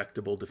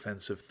respectable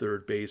defensive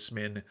third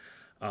baseman.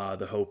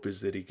 The hope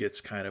is that he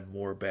gets kind of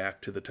more back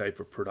to the type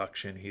of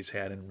production he's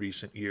had in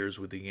recent years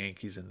with the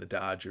Yankees and the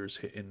Dodgers,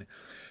 hitting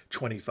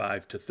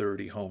 25 to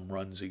 30 home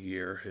runs a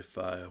year. If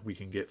we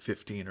can get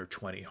 15 or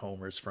 20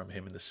 homers from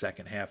him in the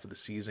second half of the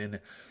season,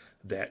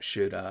 that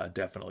should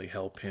definitely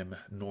help him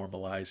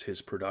normalize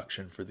his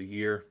production for the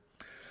year.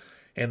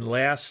 And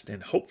last,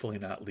 and hopefully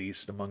not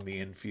least, among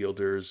the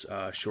infielders,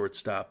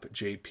 shortstop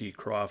J.P.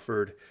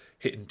 Crawford,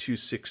 hitting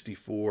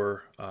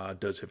 264,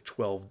 does have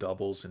 12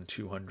 doubles and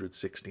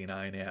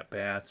 269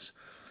 at-bats.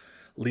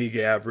 League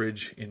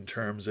average in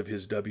terms of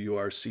his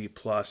WRC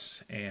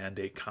plus, and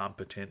a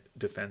competent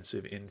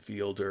defensive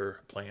infielder,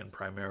 playing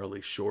primarily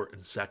short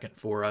and second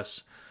for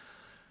us.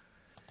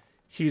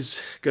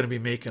 He's going to be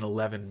making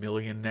 $11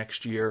 million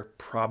next year,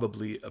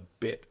 probably a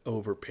bit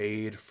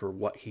overpaid for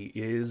what he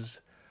is.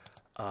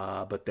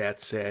 But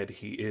that said,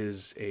 he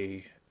is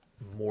a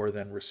more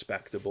than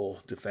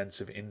respectable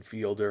defensive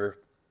infielder.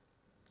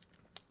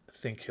 I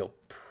think he'll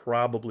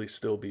probably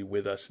still be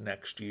with us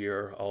next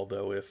year,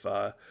 although if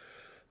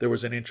there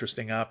was an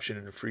interesting option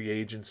in free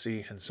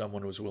agency and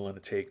someone was willing to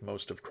take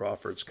most of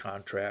Crawford's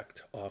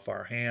contract off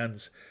our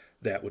hands,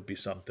 that would be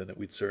something that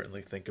we'd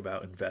certainly think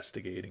about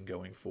investigating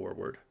going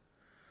forward.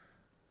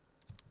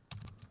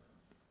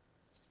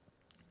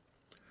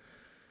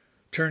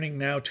 Turning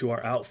now to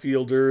our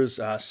outfielders,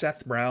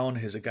 Seth Brown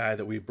is a guy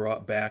that we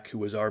brought back who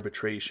was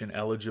arbitration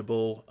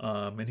eligible,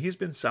 and he's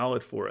been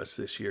solid for us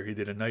this year. He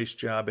did a nice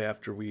job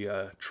after we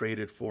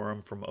traded for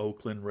him from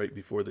Oakland right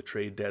before the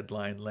trade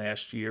deadline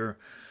last year,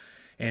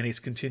 and he's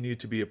continued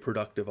to be a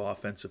productive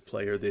offensive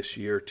player this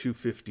year.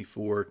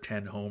 254,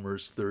 10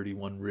 homers,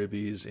 31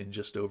 ribbies in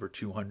just over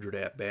 200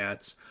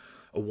 at-bats,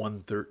 a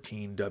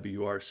 113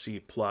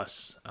 WRC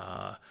plus.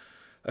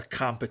 A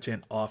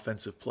competent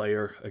offensive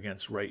player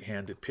against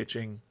right-handed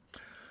pitching.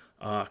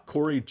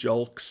 Corey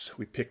Julks,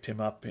 we picked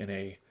him up in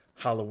a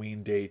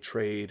Halloween Day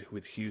trade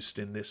with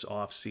Houston this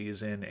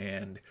offseason,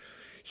 and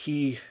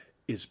he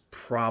is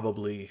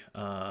probably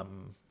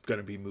going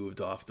to be moved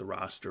off the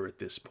roster at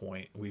this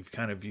point. We've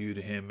kind of viewed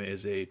him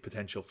as a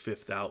potential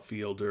fifth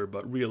outfielder,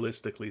 but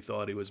realistically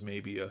thought he was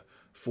maybe a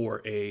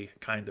 4A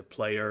kind of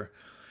player.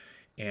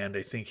 And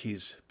I think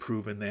he's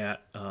proven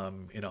that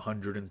in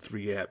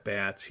 103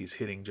 at-bats. He's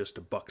hitting just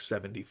a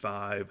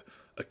 .175,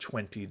 a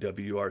 20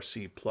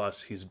 WRC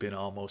plus. He's been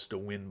almost a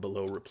win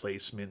below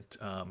replacement.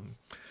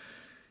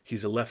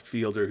 He's a left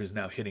fielder who's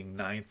now hitting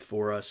 9th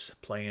for us,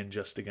 playing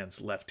just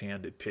against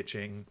left-handed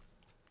pitching.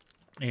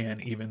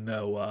 And even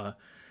though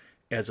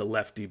as a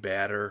lefty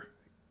batter,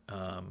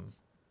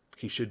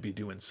 he should be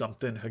doing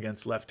something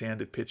against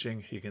left-handed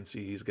pitching. You can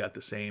see he's got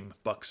the same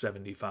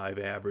 .175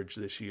 average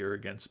this year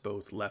against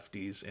both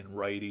lefties and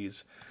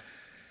righties.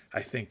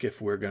 I think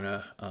if we're going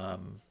to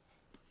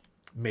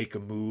make a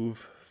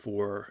move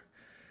for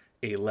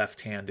a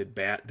left-handed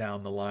bat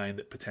down the line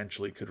that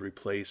potentially could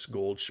replace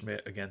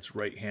Goldschmidt against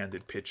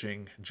right-handed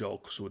pitching,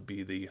 Julks would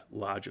be the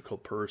logical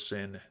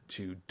person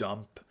to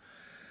dump.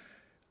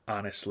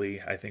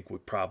 Honestly, I think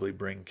we'd probably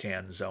bring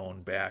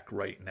Canzone back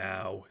right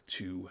now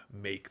to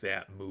make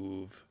that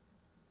move.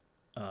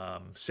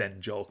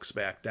 Send Julks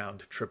back down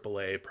to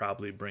AAA,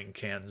 probably bring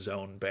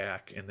Canzone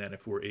back, and then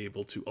if we're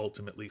able to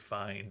ultimately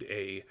find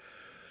a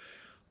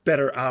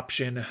better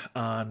option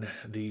on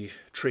the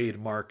trade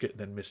market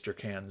than Mr.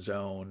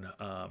 Canzone,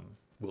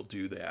 we'll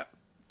do that.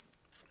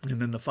 And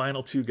then the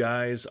final two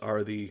guys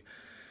are the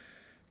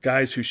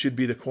guys who should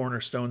be the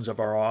cornerstones of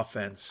our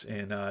offense.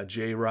 And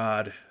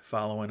J-Rod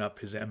following up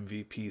his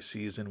MVP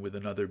season with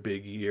another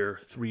big year,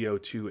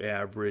 302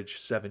 average,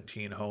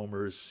 17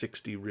 homers,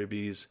 60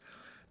 ribbies,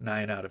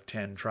 9 out of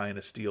 10 trying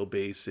to steal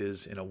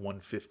bases in a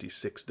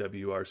 156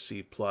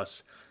 WRC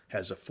plus,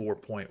 has a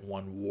 4.1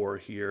 WAR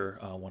here,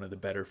 one of the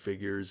better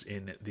figures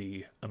in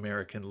the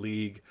American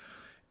League.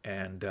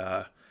 And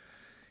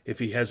if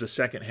he has a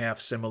second half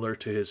similar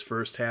to his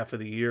first half of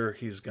the year,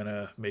 he's going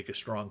to make a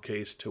strong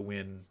case to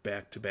win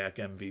back-to-back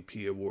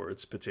MVP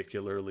awards,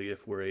 particularly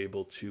if we're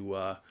able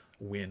to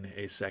win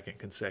a second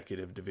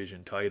consecutive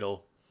division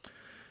title.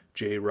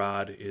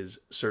 J-Rod is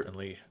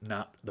certainly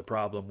not the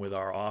problem with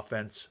our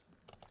offense.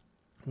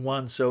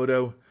 Juan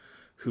Soto,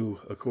 who,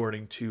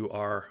 according to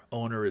our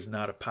owner, is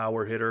not a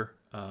power hitter,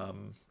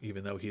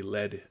 even though he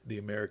led the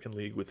American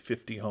League with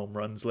 50 home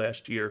runs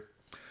last year,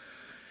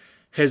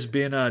 has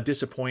been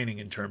disappointing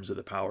in terms of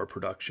the power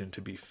production, to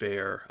be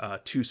fair.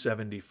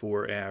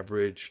 274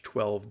 average,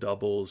 12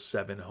 doubles,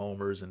 7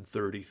 homers, and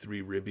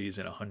 33 ribbies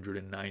in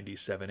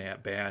 197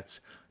 at-bats.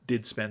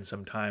 Did spend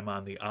some time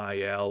on the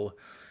IL.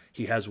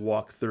 He has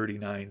walked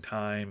 39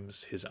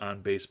 times. His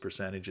on-base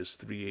percentage is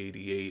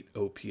 .388,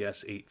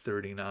 OPS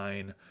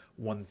 839,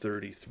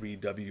 133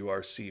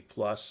 WRC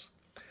plus.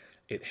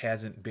 It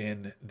hasn't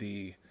been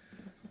the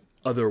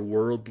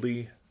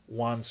otherworldly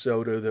Juan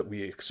Soto that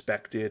we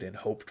expected and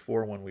hoped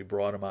for when we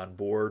brought him on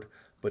board,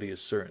 but he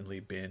has certainly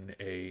been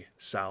a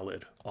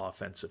solid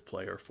offensive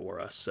player for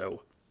us.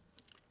 So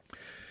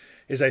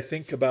as I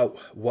think about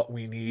what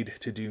we need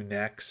to do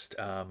next,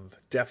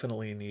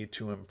 definitely need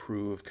to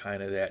improve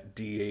kind of that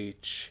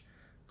DH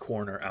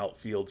corner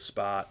outfield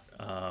spot.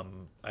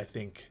 I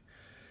think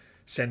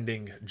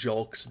sending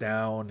Julks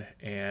down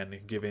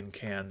and giving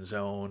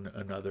Canzone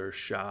another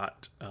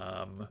shot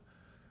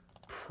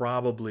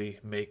probably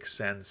makes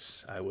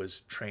sense. I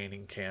was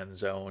training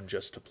Canzone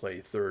just to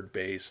play third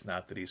base,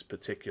 not that he's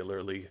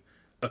particularly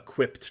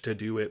equipped to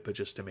do it, but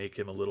just to make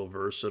him a little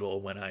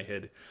versatile when I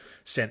had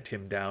sent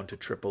him down to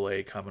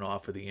AAA coming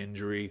off of the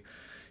injury.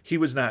 He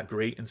was not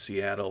great in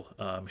Seattle,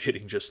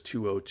 hitting just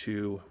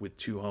 .202 with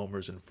 2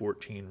 homers and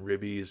 14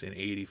 ribbies in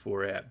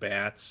 84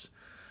 at-bats,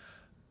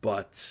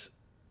 but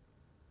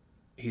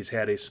he's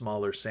had a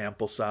smaller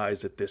sample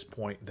size at this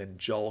point than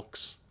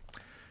Julks.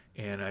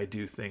 And I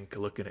do think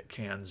looking at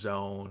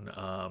Canzone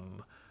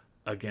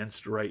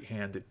against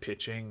right-handed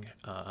pitching,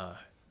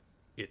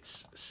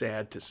 it's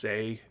sad to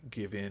say,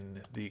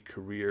 given the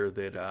career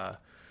that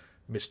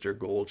Mr.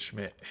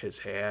 Goldschmidt has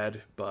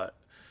had, but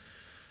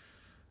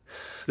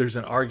there's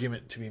an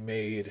argument to be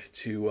made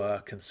to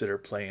consider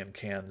playing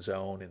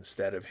Canzone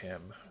instead of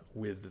him,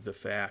 with the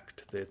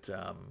fact that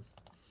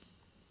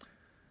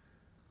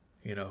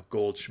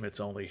Goldschmidt's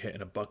only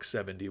hitting a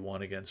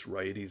 .171 against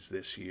righties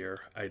this year.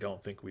 I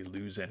don't think we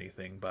lose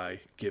anything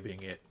by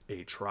giving it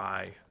a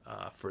try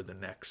for the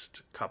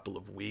next couple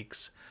of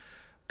weeks.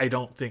 I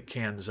don't think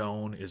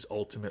Canzone is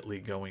ultimately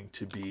going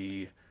to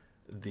be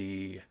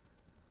the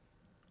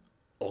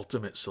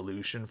ultimate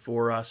solution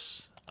for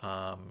us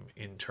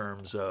in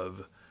terms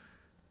of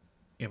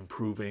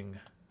improving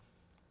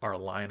our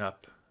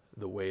lineup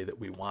the way that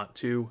we want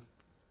to.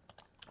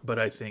 But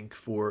I think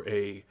for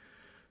a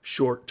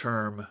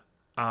short-term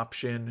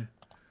option,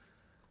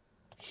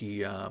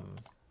 he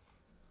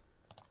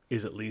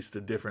is at least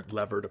a different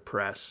lever to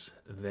press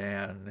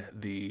than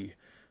the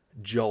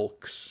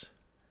Julks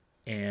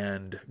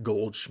and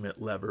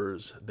Goldschmidt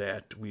levers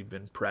that we've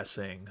been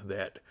pressing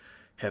that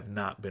have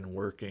not been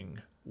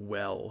working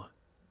well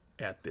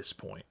at this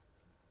point.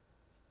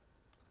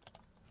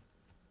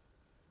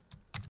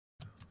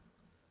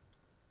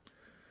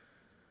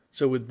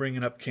 So with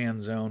bringing up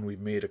Canzone, we've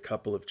made a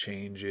couple of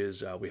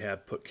changes. We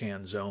have put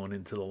Canzone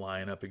into the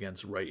lineup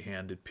against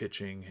right-handed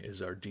pitching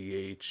as our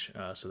DH.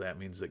 So that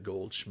means that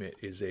Goldschmidt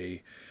is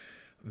a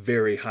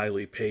very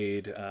highly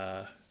paid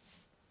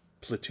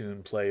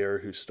platoon player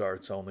who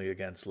starts only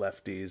against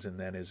lefties and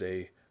then is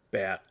a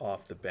bat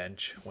off the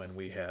bench when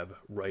we have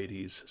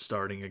righties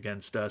starting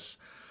against us.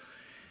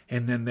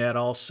 And then that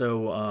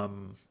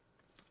also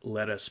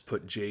let us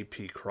put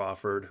J.P.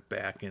 Crawford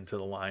back into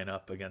the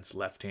lineup against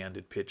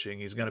left-handed pitching.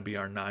 He's going to be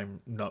our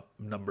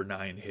number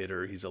 9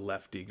 hitter. He's a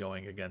lefty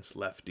going against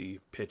lefty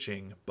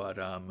pitching. But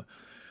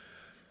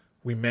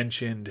we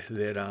mentioned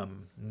that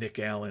Nick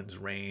Allen's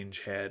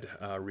range had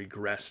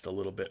regressed a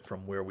little bit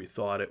from where we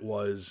thought it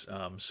was.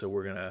 So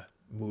we're going to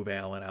move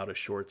Allen out of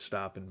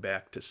shortstop and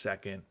back to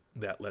second.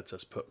 That lets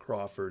us put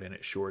Crawford in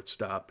at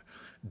shortstop.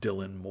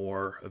 Dylan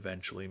Moore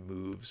eventually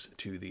moves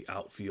to the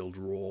outfield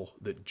role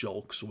that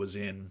Julks was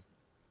in.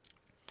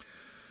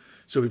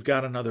 So we've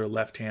got another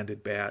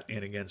left-handed bat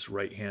in against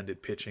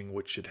right-handed pitching,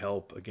 which should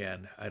help.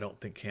 Again, I don't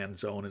think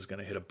Canzone is going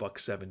to hit a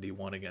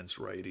 .171 against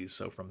righties.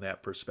 So from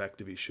that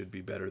perspective, he should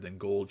be better than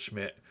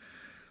Goldschmidt.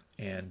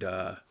 And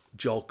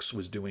Julks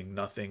was doing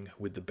nothing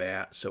with the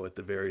bat. So at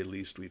the very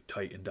least, we've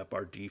tightened up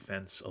our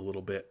defense a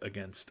little bit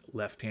against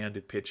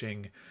left-handed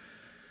pitching.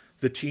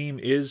 The team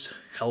is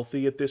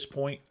healthy at this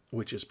point.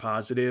 which is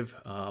positive.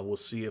 We'll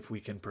see if we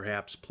can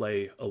perhaps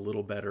play a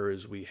little better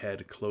as we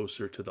head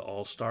closer to the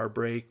All-Star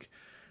break.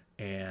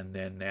 And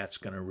then that's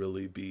going to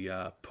really be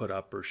put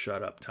up or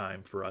shut up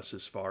time for us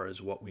as far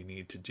as what we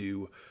need to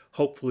do.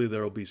 Hopefully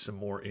there will be some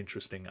more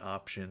interesting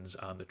options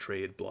on the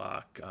trade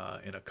block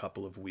in a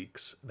couple of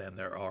weeks than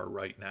there are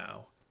right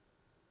now.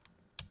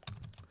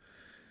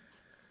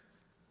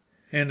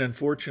 And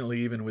unfortunately,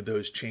 even with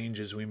those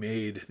changes we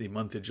made, the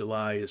month of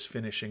July is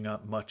finishing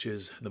up much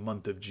as the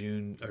month of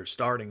June, or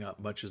starting up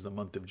much as the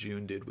month of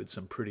June did, with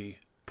some pretty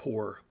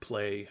poor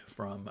play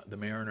from the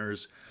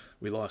Mariners.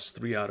 We lost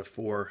 3 out of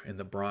 4 in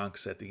the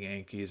Bronx at the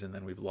Yankees, and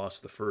then we've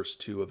lost the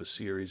first 2 of a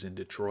series in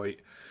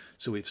Detroit.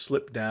 So we've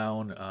slipped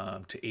down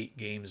to 8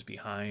 games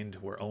behind.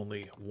 We're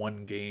only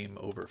 1 game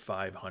over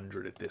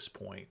 500 at this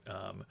point.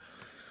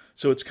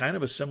 So it's kind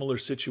of a similar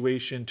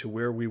situation to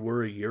where we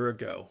were a year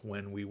ago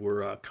when we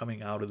were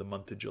coming out of the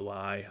month of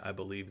July. I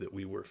believe that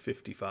we were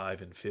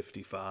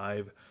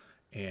 55-55,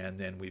 and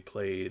then we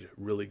played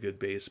really good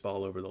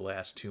baseball over the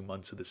last 2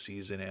 months of the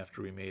season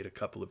after we made a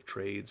couple of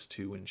trades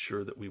to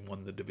ensure that we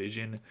won the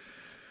division.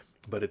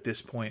 But at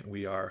this point,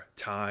 we are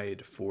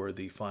tied for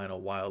the final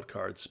wild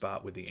card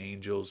spot with the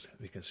Angels.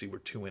 You can see we're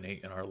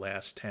 2-8 in our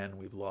last 10.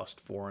 We've lost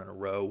 4 in a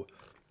row.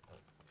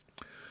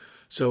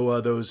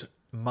 So those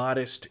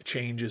modest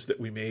changes that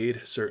we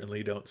made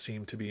certainly don't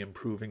seem to be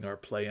improving our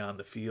play on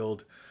the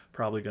field.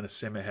 Probably going to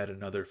sim ahead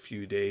another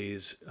few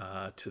days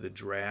to the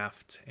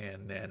draft,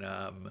 and then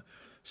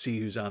see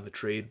who's on the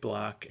trade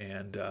block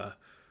and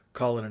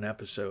call it an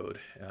episode.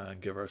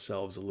 Give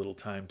ourselves a little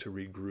time to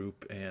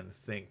regroup and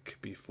think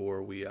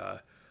before we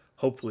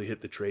hopefully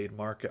hit the trade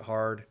market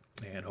hard,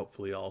 and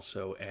hopefully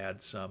also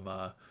add some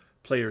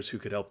players who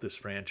could help this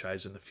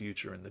franchise in the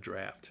future in the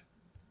draft.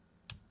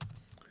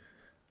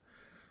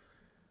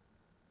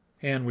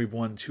 And we've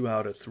won 2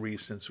 out of 3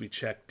 since we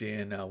checked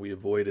in. We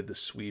avoided the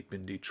sweep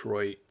in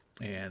Detroit,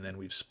 and then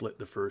we've split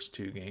the first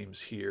 2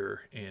 games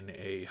here in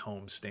a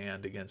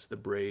homestand against the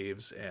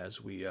Braves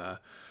as we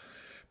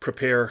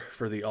prepare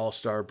for the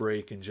All-Star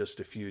break in just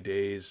a few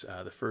days.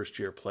 The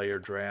first-year player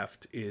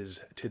draft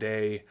is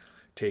today.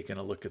 Taking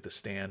a look at the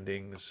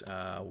standings,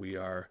 we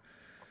are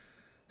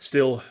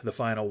still the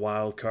final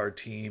wild card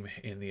team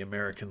in the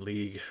American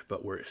League,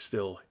 but we're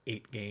still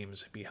 8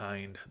 games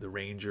behind the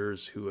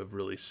Rangers, who have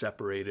really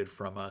separated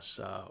from us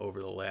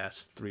over the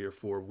last 3 or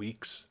 4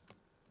 weeks.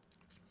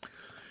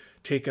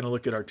 Taking a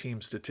look at our team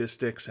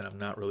statistics, and I'm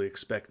not really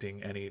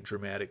expecting any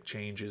dramatic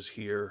changes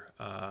here.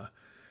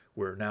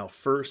 We're now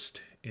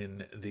first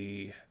in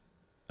the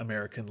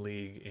American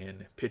League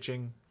in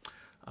pitching,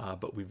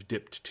 but we've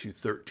dipped to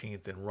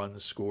 13th in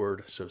runs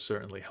scored, so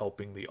certainly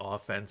helping the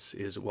offense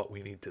is what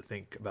we need to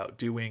think about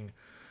doing.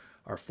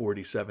 Our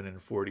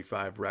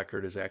 47-45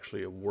 record is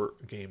actually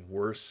a game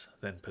worse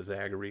than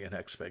Pythagorean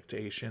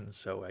expectations,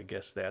 so I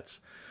guess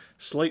that's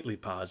slightly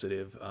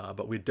positive,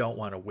 but we don't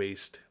want to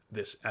waste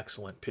this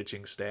excellent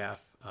pitching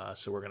staff,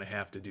 so we're going to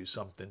have to do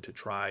something to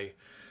try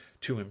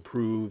to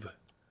improve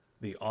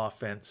the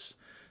offense.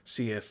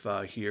 See if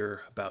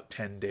here, about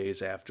 10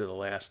 days after the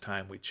last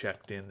time we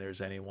checked in,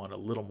 there's anyone a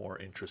little more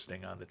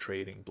interesting on the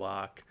trading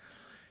block.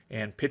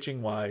 And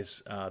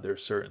pitching-wise, there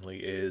certainly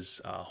is.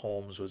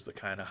 Holmes was the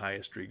kind of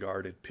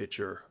highest-regarded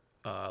pitcher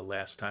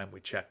last time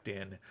we checked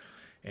in.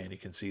 And you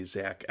can see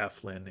Zach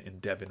Eflin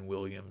and Devin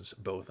Williams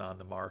both on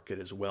the market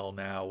as well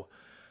now.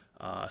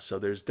 So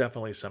there's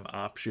definitely some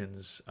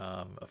options,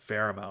 a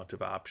fair amount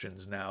of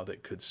options now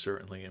that could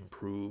certainly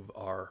improve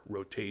our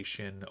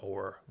rotation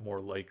or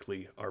more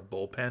likely our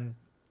bullpen.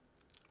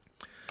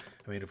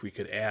 I mean, if we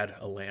could add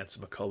a Lance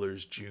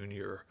McCullers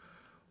Jr.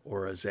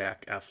 or a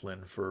Zach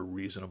Eflin for a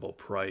reasonable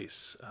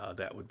price,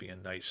 that would be a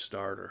nice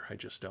starter. I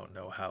just don't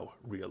know how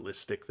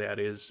realistic that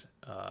is.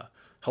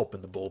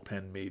 Helping the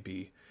bullpen may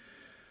be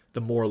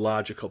the more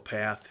logical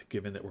path,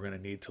 given that we're going to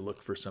need to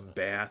look for some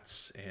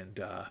bats, and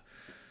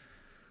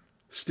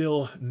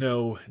still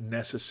no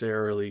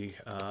necessarily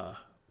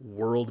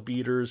world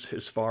beaters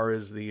as far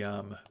as the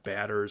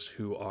batters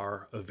who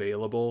are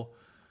available.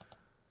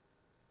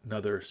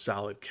 Another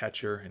solid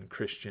catcher in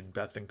Christian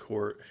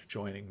Bethancourt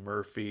joining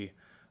Murphy.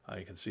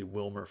 You can see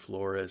Wilmer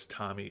Flores,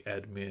 Tommy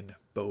Edman,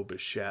 Bo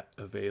Bichette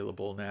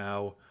available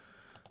now.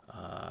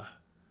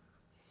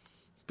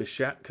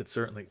 Bichette could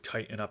certainly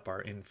tighten up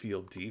our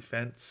infield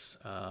defense,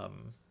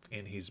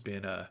 and he's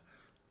been a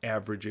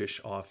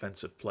average-ish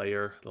offensive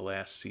player the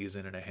last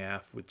season and a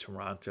half with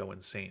Toronto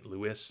and St.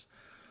 Louis.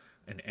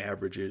 An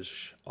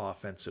average-ish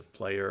offensive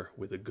player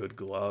with a good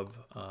glove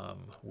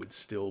would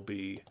still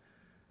be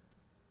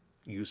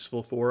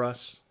useful for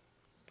us.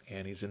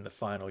 And he's in the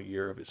final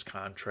year of his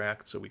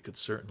contract, so we could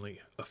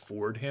certainly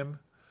afford him.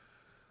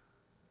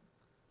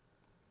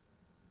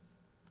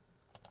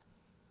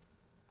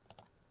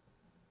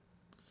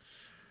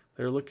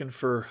 They're looking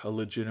for a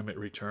legitimate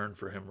return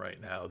for him right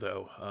now,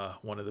 though.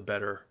 One of the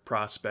better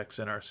prospects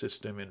in our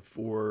system in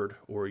Ford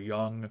or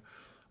Young,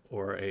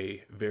 or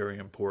a very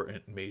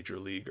important major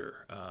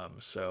leaguer.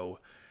 So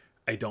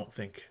I don't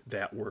think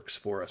that works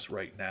for us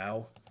right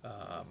now.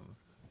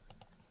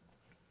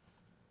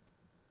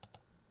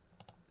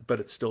 but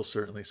it's still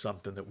certainly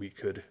something that we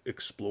could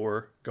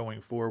explore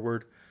going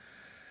forward.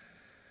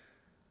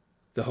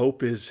 The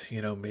hope is,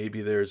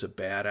 maybe there's a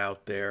bat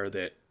out there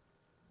that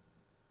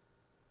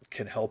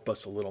can help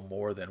us a little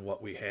more than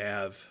what we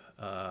have.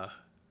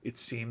 It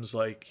seems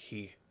like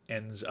he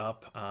ends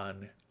up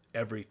on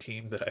every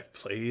team that I've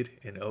played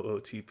in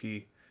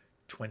OOTP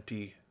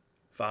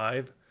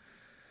 25.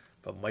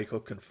 But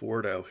Michael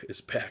Conforto is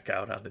back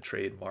out on the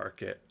trade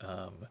market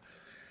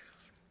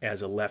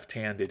as a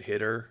left-handed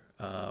hitter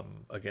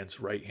against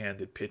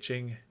right-handed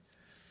pitching.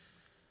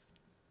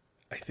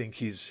 I think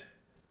he's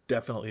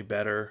definitely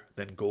better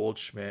than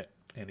Goldschmidt,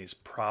 and he's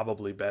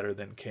probably better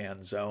than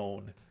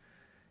Canzone,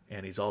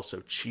 and he's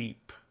also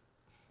cheap.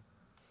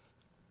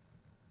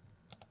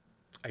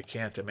 I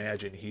can't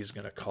imagine he's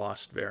going to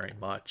cost very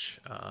much.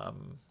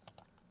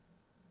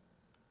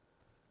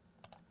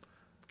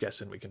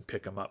 Guessing we can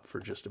pick him up for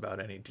just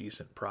about any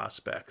decent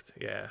prospect.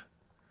 Yeah,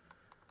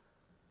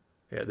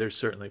 there's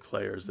certainly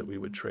players that we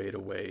would trade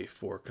away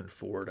for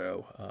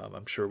Conforto.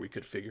 I'm sure we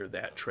could figure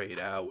that trade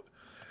out.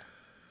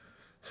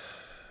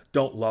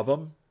 Don't love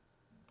him,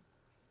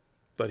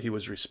 but he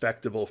was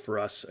respectable for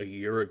us a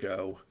year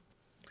ago.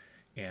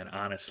 And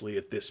honestly,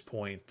 at this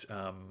point,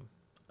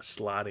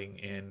 slotting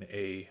in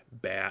a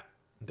bat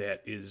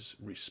that is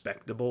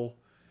respectable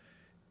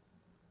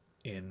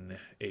in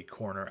a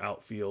corner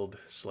outfield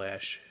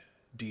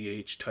 /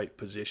 DH type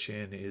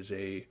position is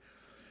a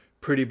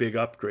pretty big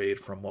upgrade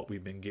from what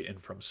we've been getting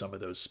from some of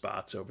those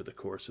spots over the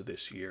course of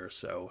this year.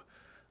 So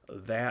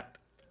that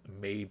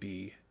may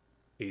be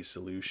a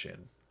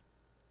solution.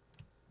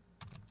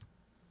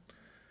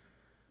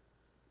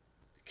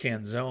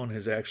 Canzone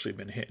has actually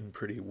been hitting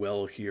pretty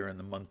well here in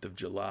the month of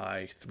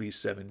July.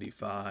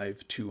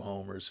 375, 2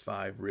 homers,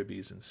 5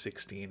 ribbies, and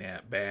 16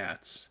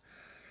 at-bats.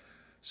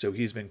 So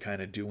he's been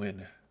kind of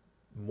doing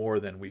more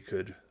than we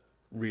could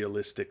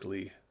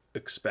realistically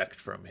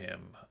expect from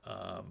him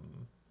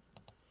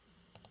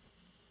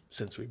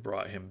since we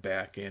brought him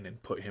back in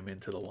and put him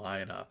into the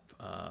lineup.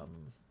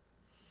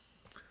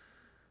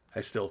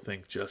 I still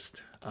think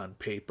just on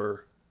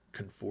paper,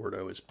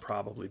 Conforto is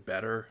probably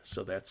better,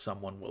 so that's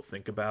someone we'll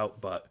think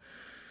about, but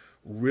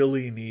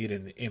really need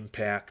an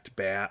impact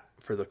bat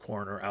for the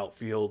corner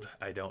outfield.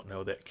 I don't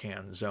know that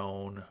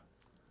Canzone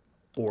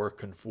or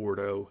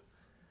Conforto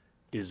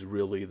is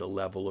really the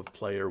level of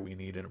player we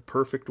need in a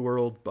perfect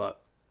world,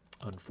 but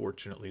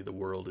unfortunately the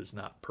world is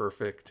not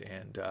perfect,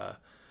 and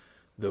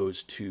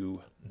those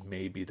two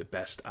may be the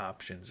best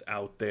options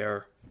out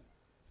there.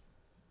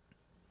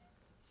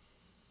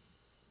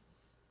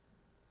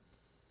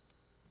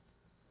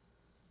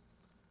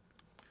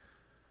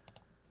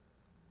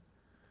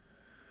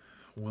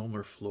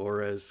 Wilmer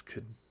Flores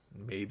could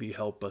maybe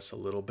help us a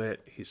little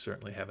bit. He's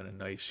certainly having a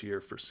nice year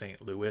for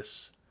St.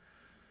 Louis.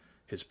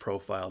 His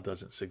profile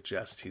doesn't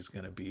suggest he's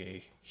going to be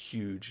a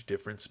huge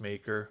difference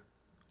maker.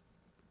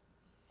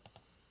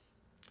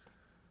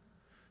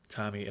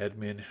 Tommy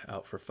Edman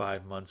out for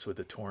 5 months with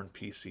a torn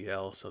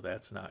PCL, so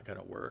that's not going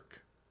to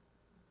work.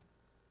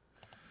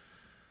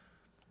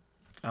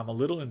 I'm a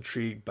little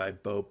intrigued by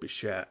Bo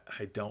Bichette.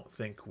 I don't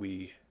think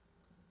we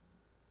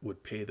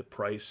would pay the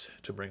price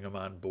to bring him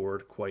on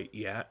board quite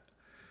yet.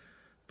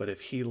 But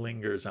if he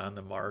lingers on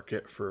the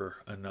market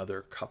for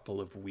another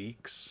couple of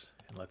weeks,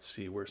 and let's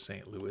see where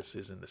St. Louis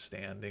is in the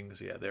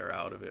standings. Yeah, they're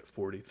out of it,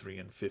 43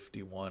 and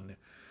 51,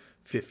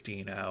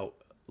 15 out,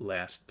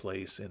 last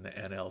place in the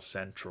NL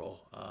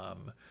Central.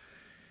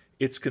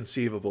 It's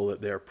conceivable that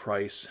their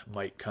price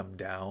might come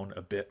down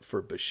a bit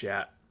for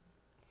Bichette.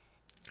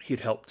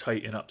 He'd help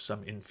tighten up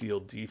some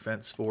infield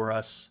defense for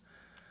us.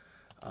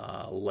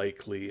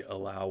 Likely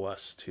allow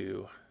us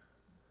to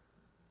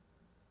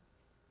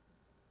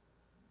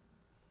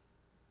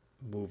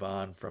move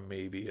on from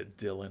maybe a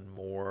Dylan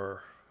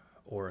Moore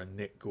or a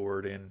Nick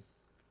Gordon,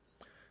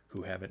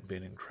 who haven't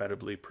been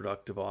incredibly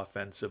productive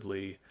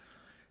offensively,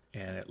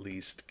 and at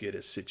least get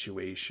a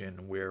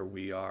situation where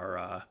we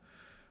are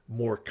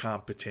more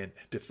competent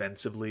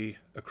defensively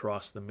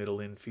across the middle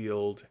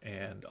infield,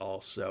 and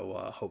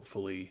also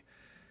hopefully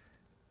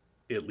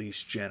at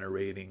least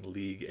generating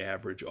league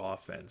average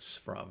offense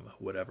from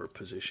whatever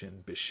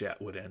position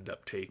Bichette would end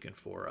up taking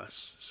for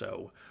us.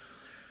 So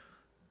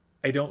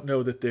I don't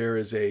know that there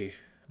is a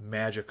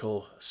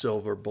magical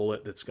silver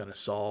bullet that's going to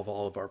solve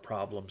all of our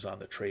problems on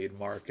the trade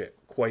market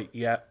quite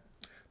yet,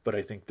 but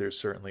I think there's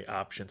certainly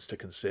options to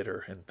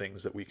consider and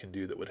things that we can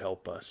do that would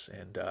help us.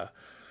 And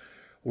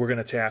we're going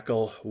to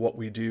tackle what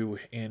we do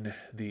in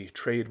the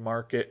trade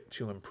market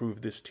to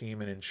improve this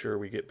team and ensure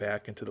we get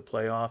back into the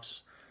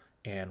playoffs,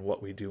 and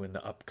what we do in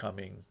the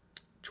upcoming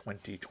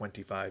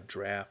 2025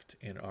 draft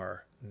in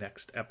our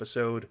next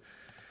episode.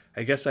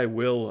 I guess I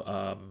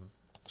will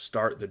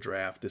start the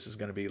draft. This is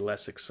going to be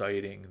less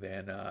exciting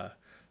than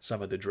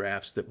some of the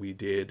drafts that we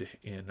did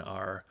in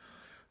our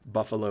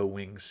Buffalo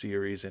Wings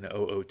series in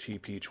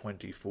OOTP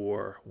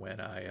 24, when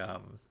I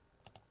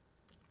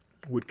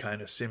would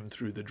kind of sim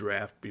through the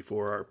draft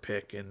before our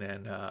pick and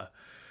then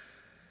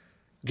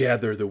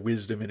gather the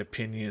wisdom and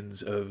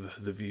opinions of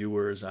the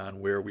viewers on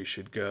where we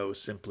should go,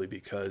 simply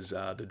because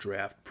the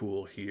draft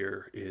pool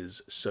here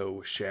is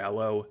so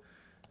shallow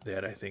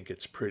that I think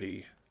it's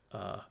pretty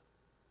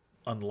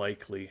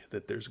unlikely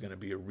that there's going to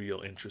be a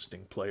real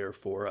interesting player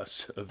for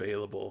us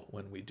available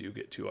when we do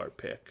get to our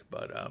pick.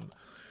 But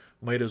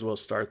might as well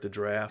start the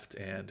draft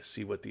and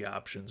see what the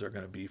options are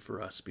going to be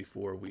for us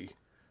before we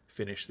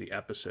finish the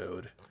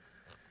episode.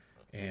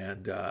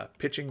 And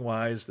pitching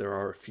wise, there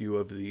are a few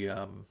of the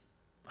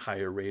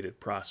higher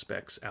rated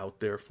prospects out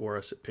there for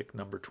us at pick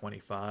number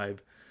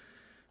 25.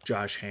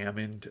 Josh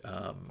Hammond,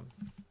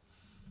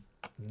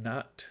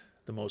 not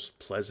the most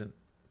pleasant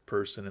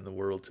person in the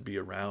world to be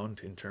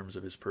around in terms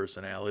of his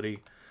personality,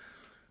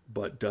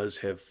 but does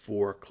have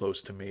three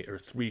close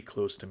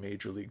to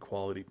major league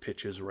quality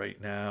pitches right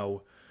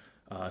now.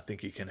 I think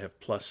he can have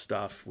plus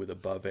stuff with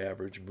above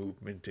average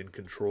movement and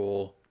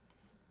control.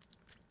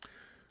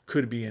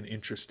 Could be an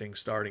interesting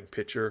starting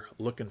pitcher.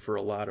 Looking for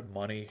a lot of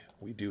money.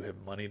 We do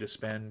have money to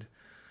spend.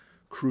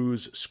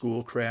 Cruz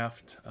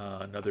Schoolcraft,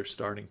 another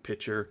starting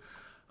pitcher.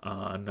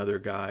 Another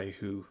guy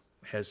who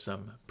has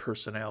some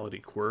personality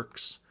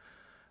quirks.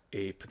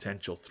 A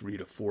potential 3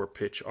 to 4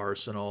 pitch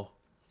arsenal.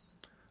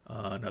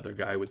 Another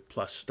guy with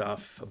plus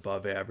stuff,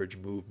 above average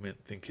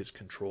movement. Think his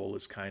control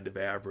is kind of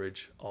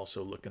average.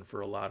 Also looking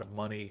for a lot of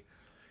money.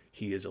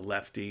 He is a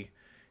lefty.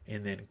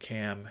 And then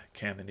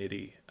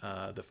Caminiti,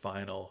 the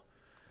final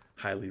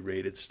highly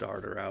rated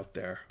starter out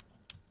there.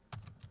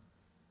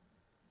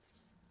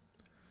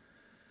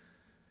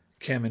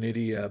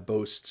 Caminiti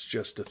boasts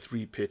just a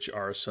 3-pitch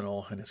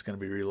arsenal, and it's going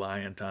to be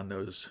reliant on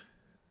those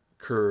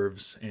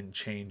curves and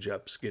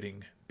changeups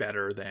getting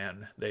better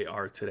than they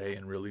are today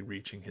and really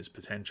reaching his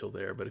potential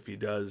there. But if he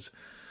does,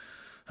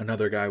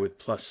 another guy with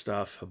plus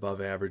stuff, above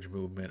average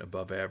movement,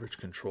 above average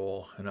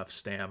control, enough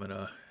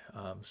stamina,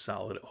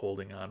 solid at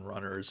holding on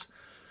runners,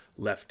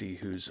 lefty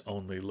who's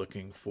only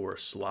looking for a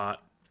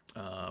slot.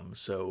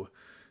 So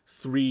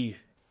 3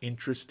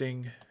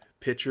 interesting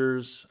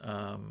pitchers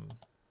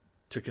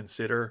to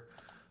consider,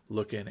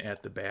 looking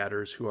at the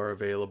batters who are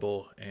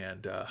available.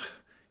 And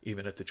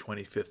even at the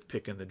 25th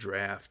pick in the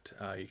draft,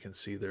 you can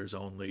see there's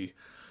only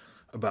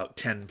about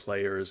 10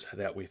 players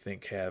that we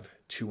think have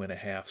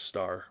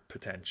 2.5-star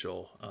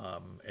potential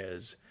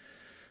as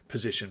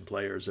position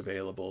players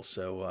available.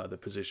 So the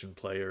position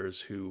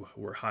players who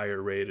were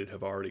higher rated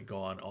have already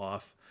gone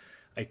off.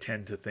 I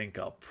tend to think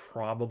I'll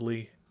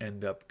probably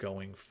end up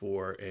going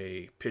for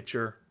a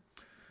pitcher,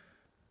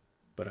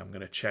 but I'm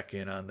going to check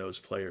in on those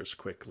players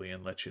quickly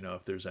and let you know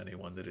if there's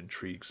anyone that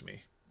intrigues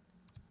me.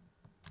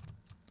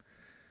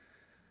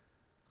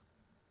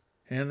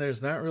 And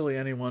there's not really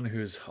anyone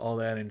who's all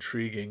that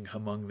intriguing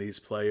among these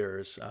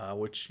players,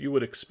 which you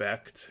would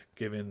expect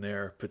given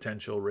their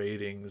potential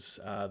ratings.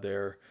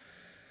 They're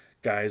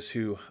guys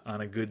who on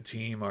a good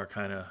team are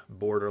kind of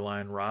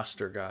borderline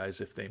roster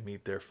guys if they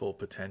meet their full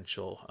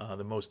potential.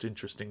 The most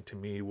interesting to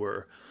me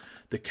were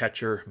the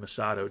catcher,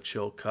 Masato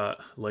Chilcutt.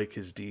 Like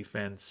his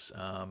defense.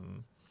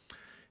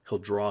 He'll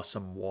draw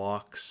some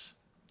walks.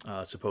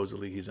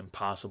 Supposedly he's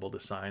impossible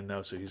to sign,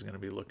 though, so he's going to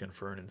be looking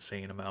for an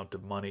insane amount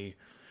of money.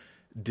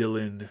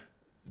 Dylan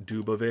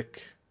Dubovic,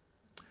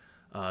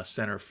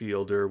 center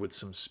fielder with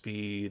some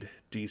speed,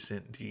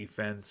 decent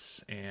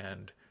defense,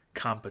 and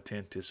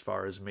competent as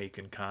far as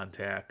making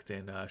contact,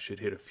 and should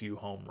hit a few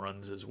home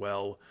runs as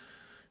well.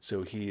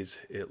 So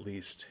he's at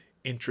least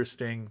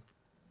interesting.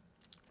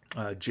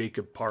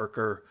 Jacob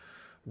Parker,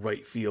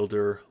 right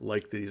fielder,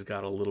 like that he's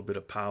got a little bit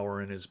of power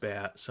in his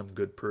bat, some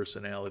good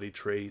personality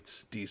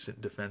traits,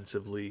 decent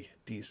defensively,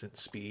 decent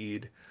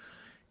speed.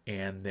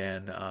 And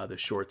then the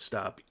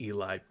shortstop,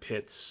 Eli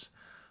Pitts,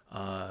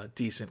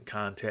 decent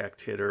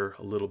contact hitter,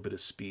 a little bit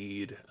of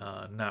speed,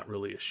 not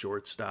really a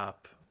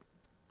shortstop,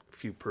 a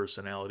few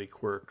personality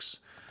quirks.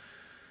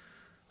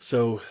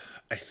 So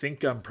I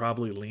think I'm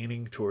probably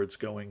leaning towards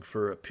going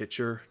for a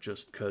pitcher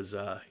just because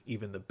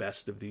even the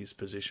best of these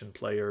position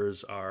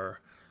players are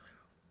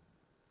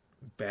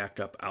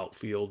backup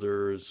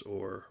outfielders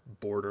or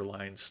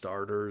borderline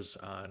starters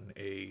on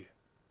a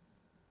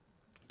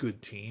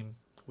good team,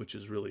 which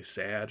is really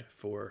sad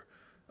for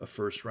a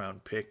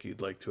first-round pick. You'd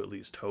like to at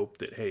least hope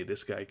that, hey,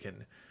 this guy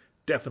can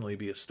definitely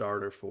be a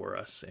starter for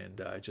us, and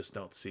I just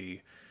don't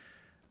see,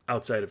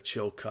 outside of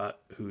Chilcutt,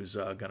 who's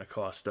going to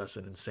cost us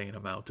an insane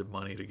amount of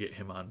money to get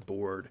him on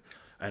board,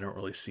 I don't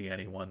really see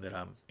anyone that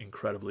I'm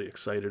incredibly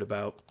excited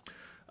about.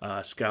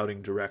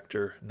 Scouting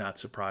director, not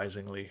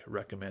surprisingly,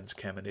 recommends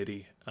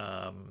Caminiti.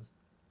 I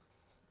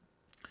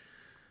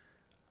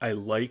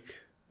like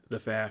the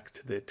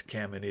fact that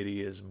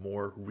Caminiti is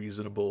more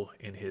reasonable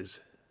in his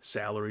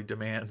salary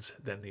demands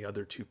than the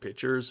other 2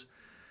 pitchers.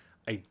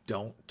 I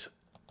don't,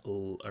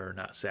 or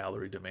not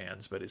salary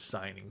demands, but his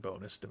signing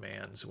bonus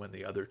demands when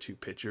the other 2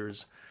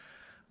 pitchers.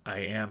 I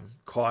am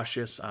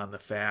cautious on the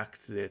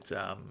fact that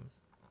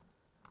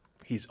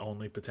he's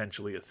only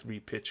potentially a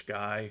 3-pitch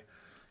guy,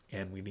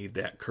 and we need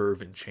that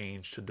curve and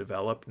change to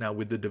develop. Now,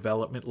 with the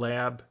development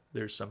lab,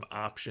 there's some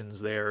options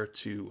there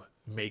to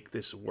make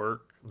this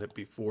work that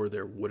before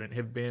there wouldn't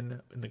have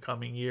been in the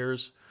coming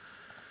years.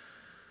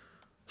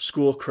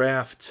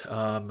 Schoolcraft,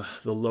 the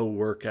low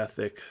work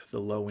ethic, the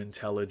low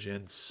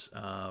intelligence,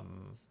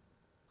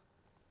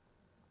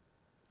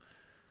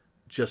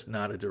 just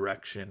not a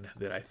direction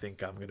that I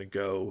think I'm going to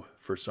go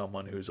for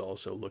someone who's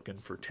also looking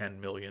for $10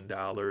 million.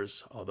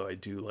 Although I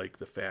do like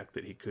the fact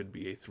that he could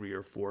be a 3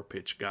 or 4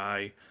 pitch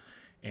guy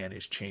and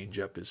his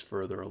changeup is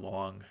further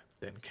along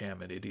than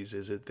Caminiti's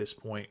is at this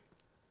point.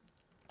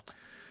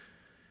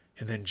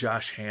 And then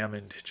Josh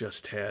Hammond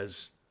just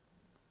has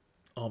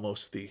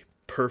almost the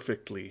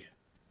perfectly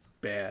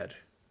bad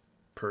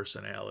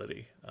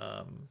personality.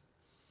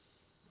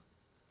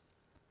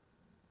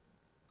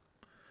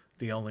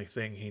 The only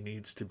thing he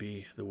needs to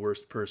be the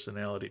worst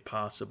personality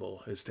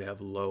possible is to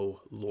have low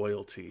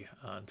loyalty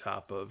on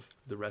top of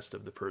the rest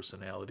of the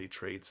personality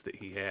traits that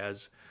he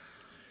has.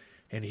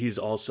 And he's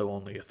also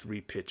only a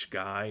 3 pitch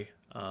guy.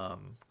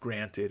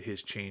 Granted,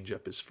 his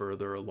changeup is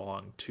further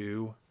along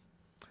too.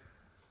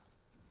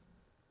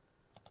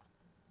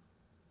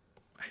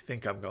 I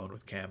think I'm going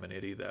with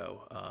Caminiti,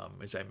 though.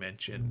 As I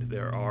mentioned,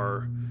 there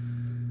are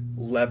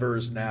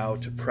levers now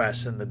to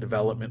press in the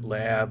development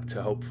lab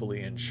to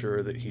hopefully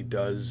ensure that he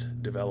does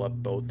develop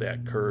both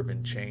that curve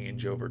and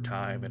change over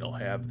time, and he'll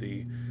have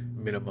the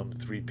minimum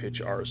 3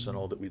 pitch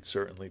arsenal that we'd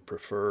certainly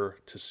prefer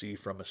to see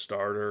from a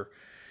starter.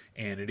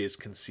 And it is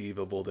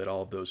conceivable that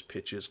all of those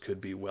pitches could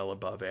be well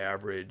above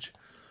average,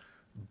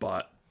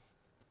 but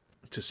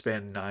to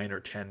spend $9 or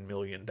 $10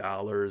 million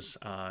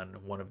on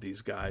one of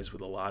these guys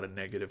with a lot of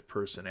negative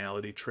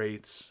personality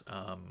traits,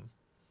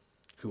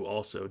 who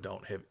also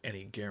don't have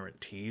any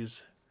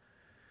guarantees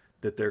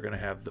that they're going to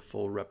have the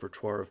full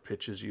repertoire of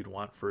pitches you'd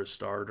want for a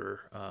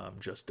starter,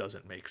 just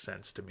doesn't make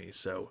sense to me.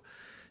 So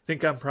I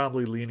think I'm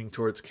probably leaning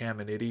towards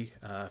Caminiti.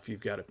 If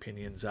you've got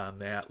opinions on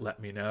that, let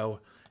me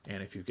know.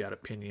 And if you've got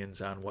opinions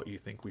on what you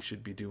think we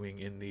should be doing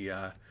in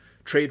the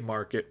trade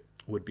market,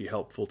 would be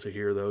helpful to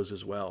hear those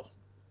as well.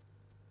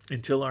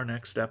 Until our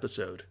next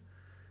episode,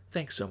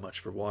 thanks so much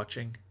for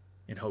watching,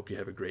 and hope you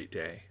have a great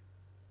day.